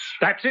Schultz.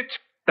 That's it.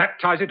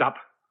 That ties it up.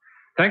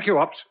 Thank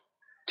you, Ops.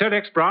 Tell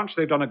X branch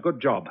they've done a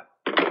good job.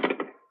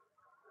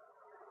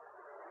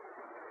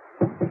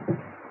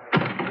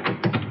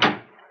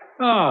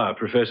 Ah,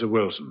 Professor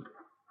Wilson.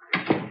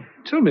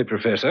 Tell me,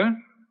 Professor,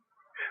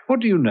 what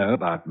do you know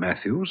about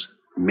Matthews?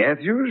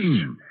 Matthews?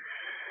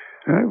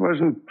 I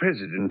wasn't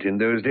president in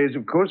those days,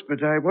 of course,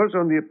 but I was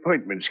on the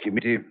appointments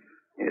committee.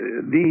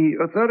 The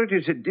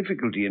authorities had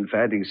difficulty in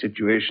finding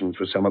situations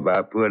for some of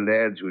our poor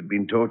lads who had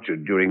been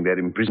tortured during their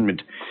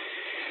imprisonment.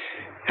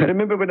 I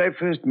remember when I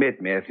first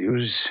met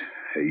Matthews,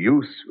 a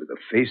youth with the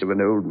face of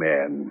an old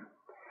man.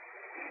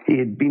 He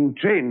had been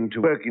trained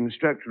to work in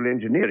structural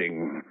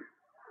engineering.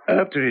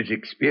 After his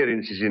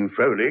experiences in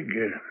Frolig,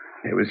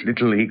 there was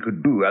little he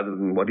could do other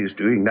than what he's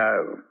doing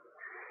now.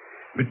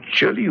 But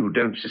surely you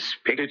don't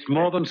suspect... It's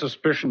more than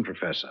suspicion,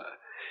 Professor.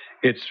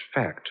 It's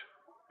fact.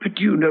 But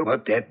do you know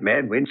what that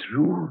man went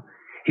through?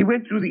 He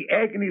went through the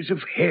agonies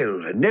of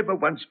hell and never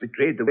once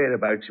betrayed the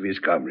whereabouts of his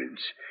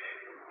comrades.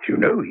 You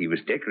know he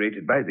was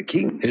decorated by the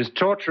king. His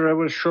torturer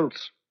was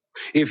Schultz.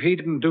 If he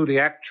didn't do the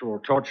actual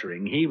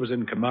torturing, he was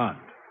in command.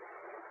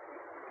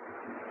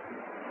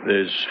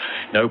 There's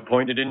no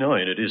point in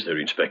denying it, is there,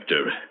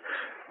 Inspector?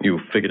 You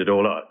figured it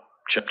all out,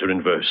 chapter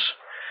and verse.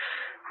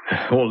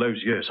 All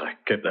those years I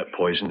kept that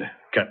poison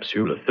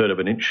capsule 1/3 of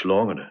an inch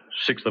long and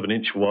 1/6 of an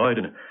inch wide,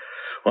 and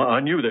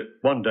I knew that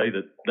one day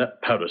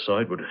that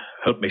parasite would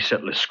help me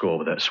settle a score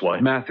with that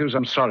swine. Matthews,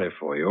 I'm sorry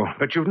for you,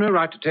 but you've no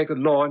right to take the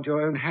law into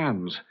your own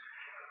hands.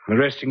 I'm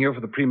arresting you for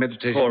the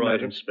premeditated All right,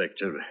 murder.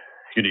 Inspector.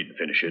 You needn't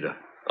finish it.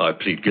 I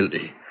plead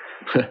guilty.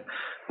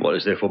 What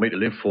is there for me to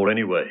live for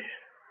anyway?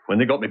 When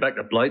they got me back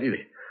to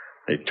Blighty,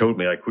 they told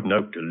me I couldn't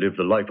hope to live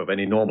the life of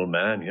any normal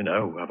man,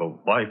 have a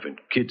wife and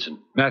kids and...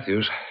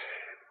 Matthews,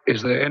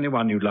 is there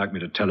anyone you'd like me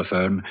to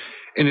telephone?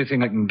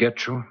 Anything I can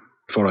get you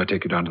before I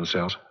take you down to the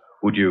cells?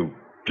 Would you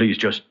please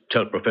just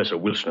tell Professor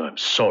Wilson I'm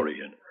sorry,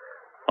 and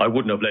I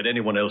wouldn't have let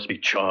anyone else be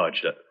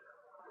charged.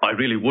 I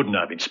really wouldn't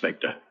have,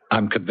 Inspector.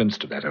 I'm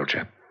convinced of that, old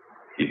chap.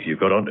 You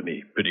got onto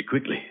me pretty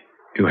quickly.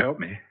 You helped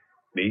me.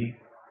 Me?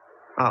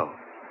 How?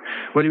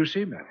 Well, you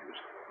see, Matthews.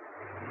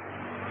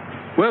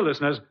 Well,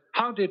 listeners,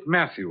 how did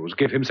Matthews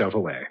give himself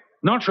away?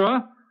 Not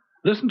sure?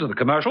 Listen to the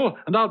commercial,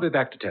 and I'll be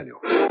back to tell you.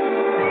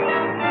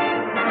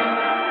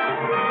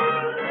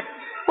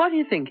 What are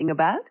you thinking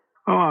about?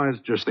 Oh, I was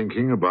just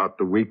thinking about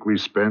the week we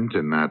spent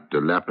in that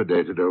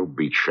dilapidated old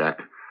beach shack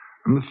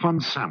and the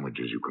fun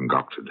sandwiches you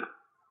concocted.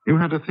 You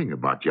had a thing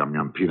about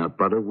yum-yum peanut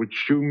butter,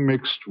 which you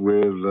mixed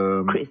with,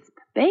 Crisp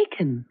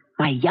bacon.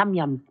 My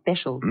yum-yum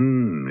special.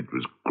 It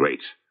was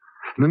great.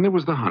 And then there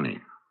was the honey.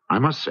 I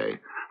must say,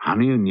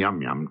 honey and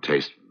yum-yum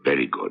taste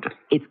very good.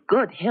 It's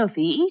good,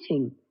 healthy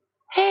eating.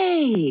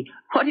 Hey,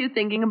 what are you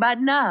thinking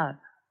about now?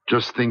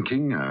 Just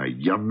thinking a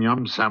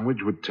yum-yum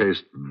sandwich would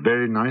taste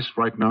very nice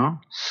right now.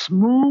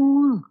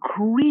 Smooth,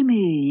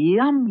 creamy,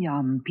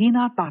 yum-yum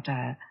peanut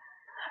butter.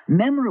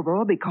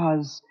 Memorable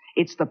because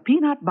it's the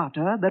peanut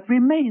butter that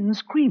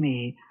remains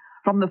creamy,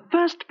 from the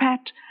first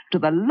pat to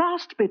the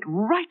last bit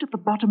right at the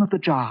bottom of the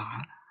jar.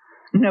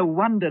 No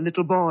wonder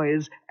little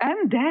boys,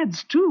 and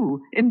dads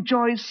too,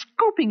 enjoy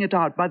scooping it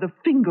out by the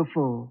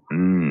fingerful.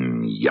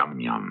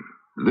 Yum-yum.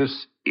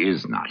 This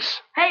is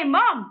nice. Hey,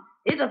 Mom,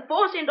 there's a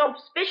 4-cent off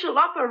special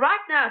offer right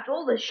now at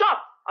all the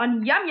shops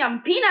on Yum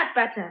Yum peanut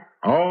butter.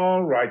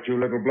 All right, you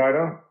little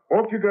blighter.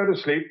 Off you go to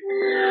sleep.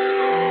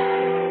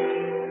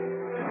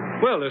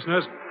 Well,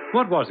 listeners,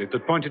 what was it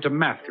that pointed to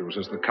Matthews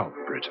as the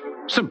culprit?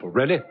 Simple,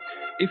 really.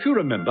 If you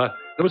remember,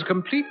 there was a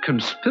complete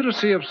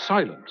conspiracy of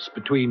silence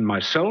between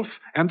myself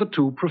and the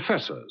two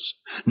professors.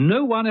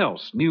 No one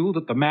else knew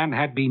that the man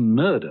had been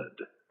murdered.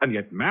 And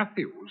yet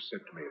Matthews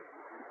said to me,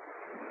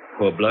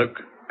 Poor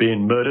bloke,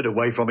 being murdered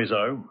away from his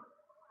home.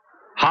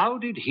 How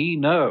did he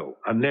know,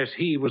 unless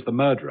he was the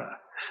murderer?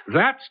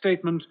 That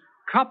statement,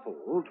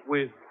 coupled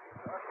with...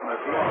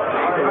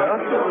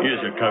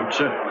 Here's your coat,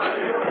 sir.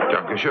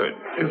 Dankeschön.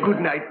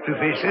 Good night,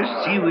 Professor.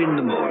 See you in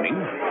the morning.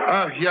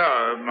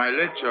 Yeah, my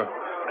lecture.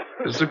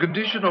 It's the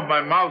condition of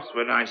my mouth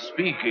when I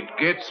speak. It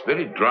gets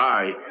very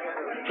dry.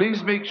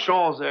 Please make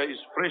sure there is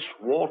fresh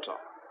water.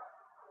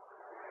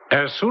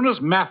 As soon as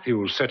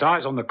Matthews set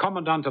eyes on the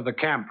commandant of the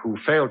camp who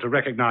failed to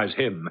recognize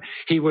him,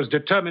 he was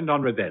determined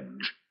on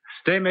revenge.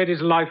 They made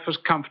his life as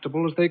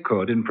comfortable as they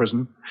could in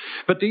prison,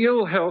 but the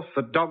ill health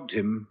that dogged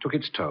him took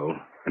its toll,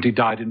 and he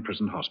died in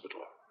prison hospital.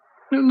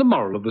 And the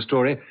moral of the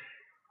story,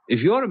 if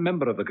you're a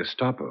member of the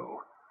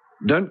Gestapo,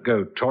 don't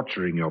go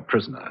torturing your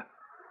prisoner.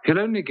 He'll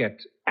only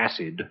get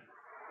acid.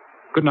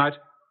 Good night.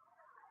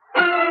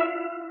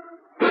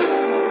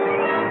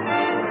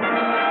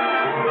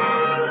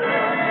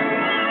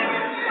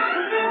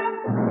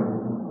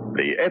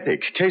 The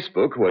Epic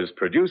Casebook was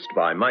produced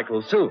by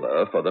Michael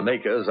Silver for the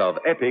makers of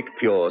Epic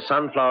Pure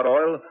Sunflower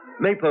Oil,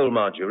 Maple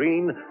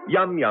Margarine,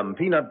 Yum Yum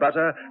Peanut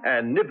Butter,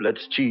 and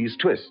Niblets Cheese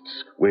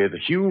Twists, with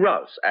Hugh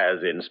Rouse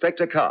as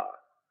Inspector Carr.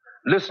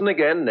 Listen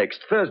again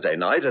next Thursday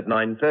night at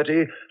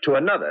 9:30 to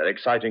another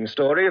exciting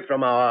story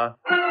from our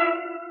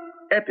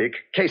Epic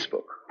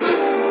Casebook.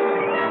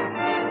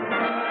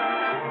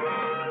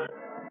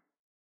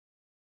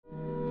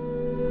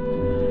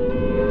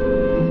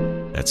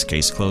 That's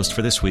Case Closed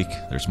for this week.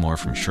 There's more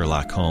from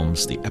Sherlock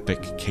Holmes, the epic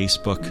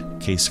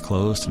Casebook, Case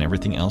Closed, and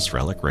everything else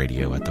Relic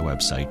Radio at the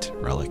website,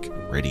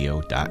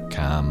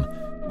 relicradio.com.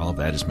 All of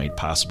that is made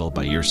possible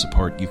by your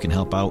support. You can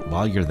help out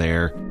while you're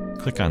there.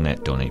 Click on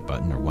that donate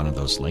button or one of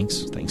those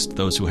links. Thanks to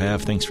those who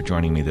have. Thanks for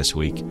joining me this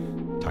week.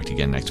 Talk to you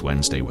again next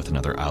Wednesday with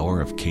another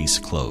hour of Case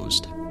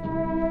Closed.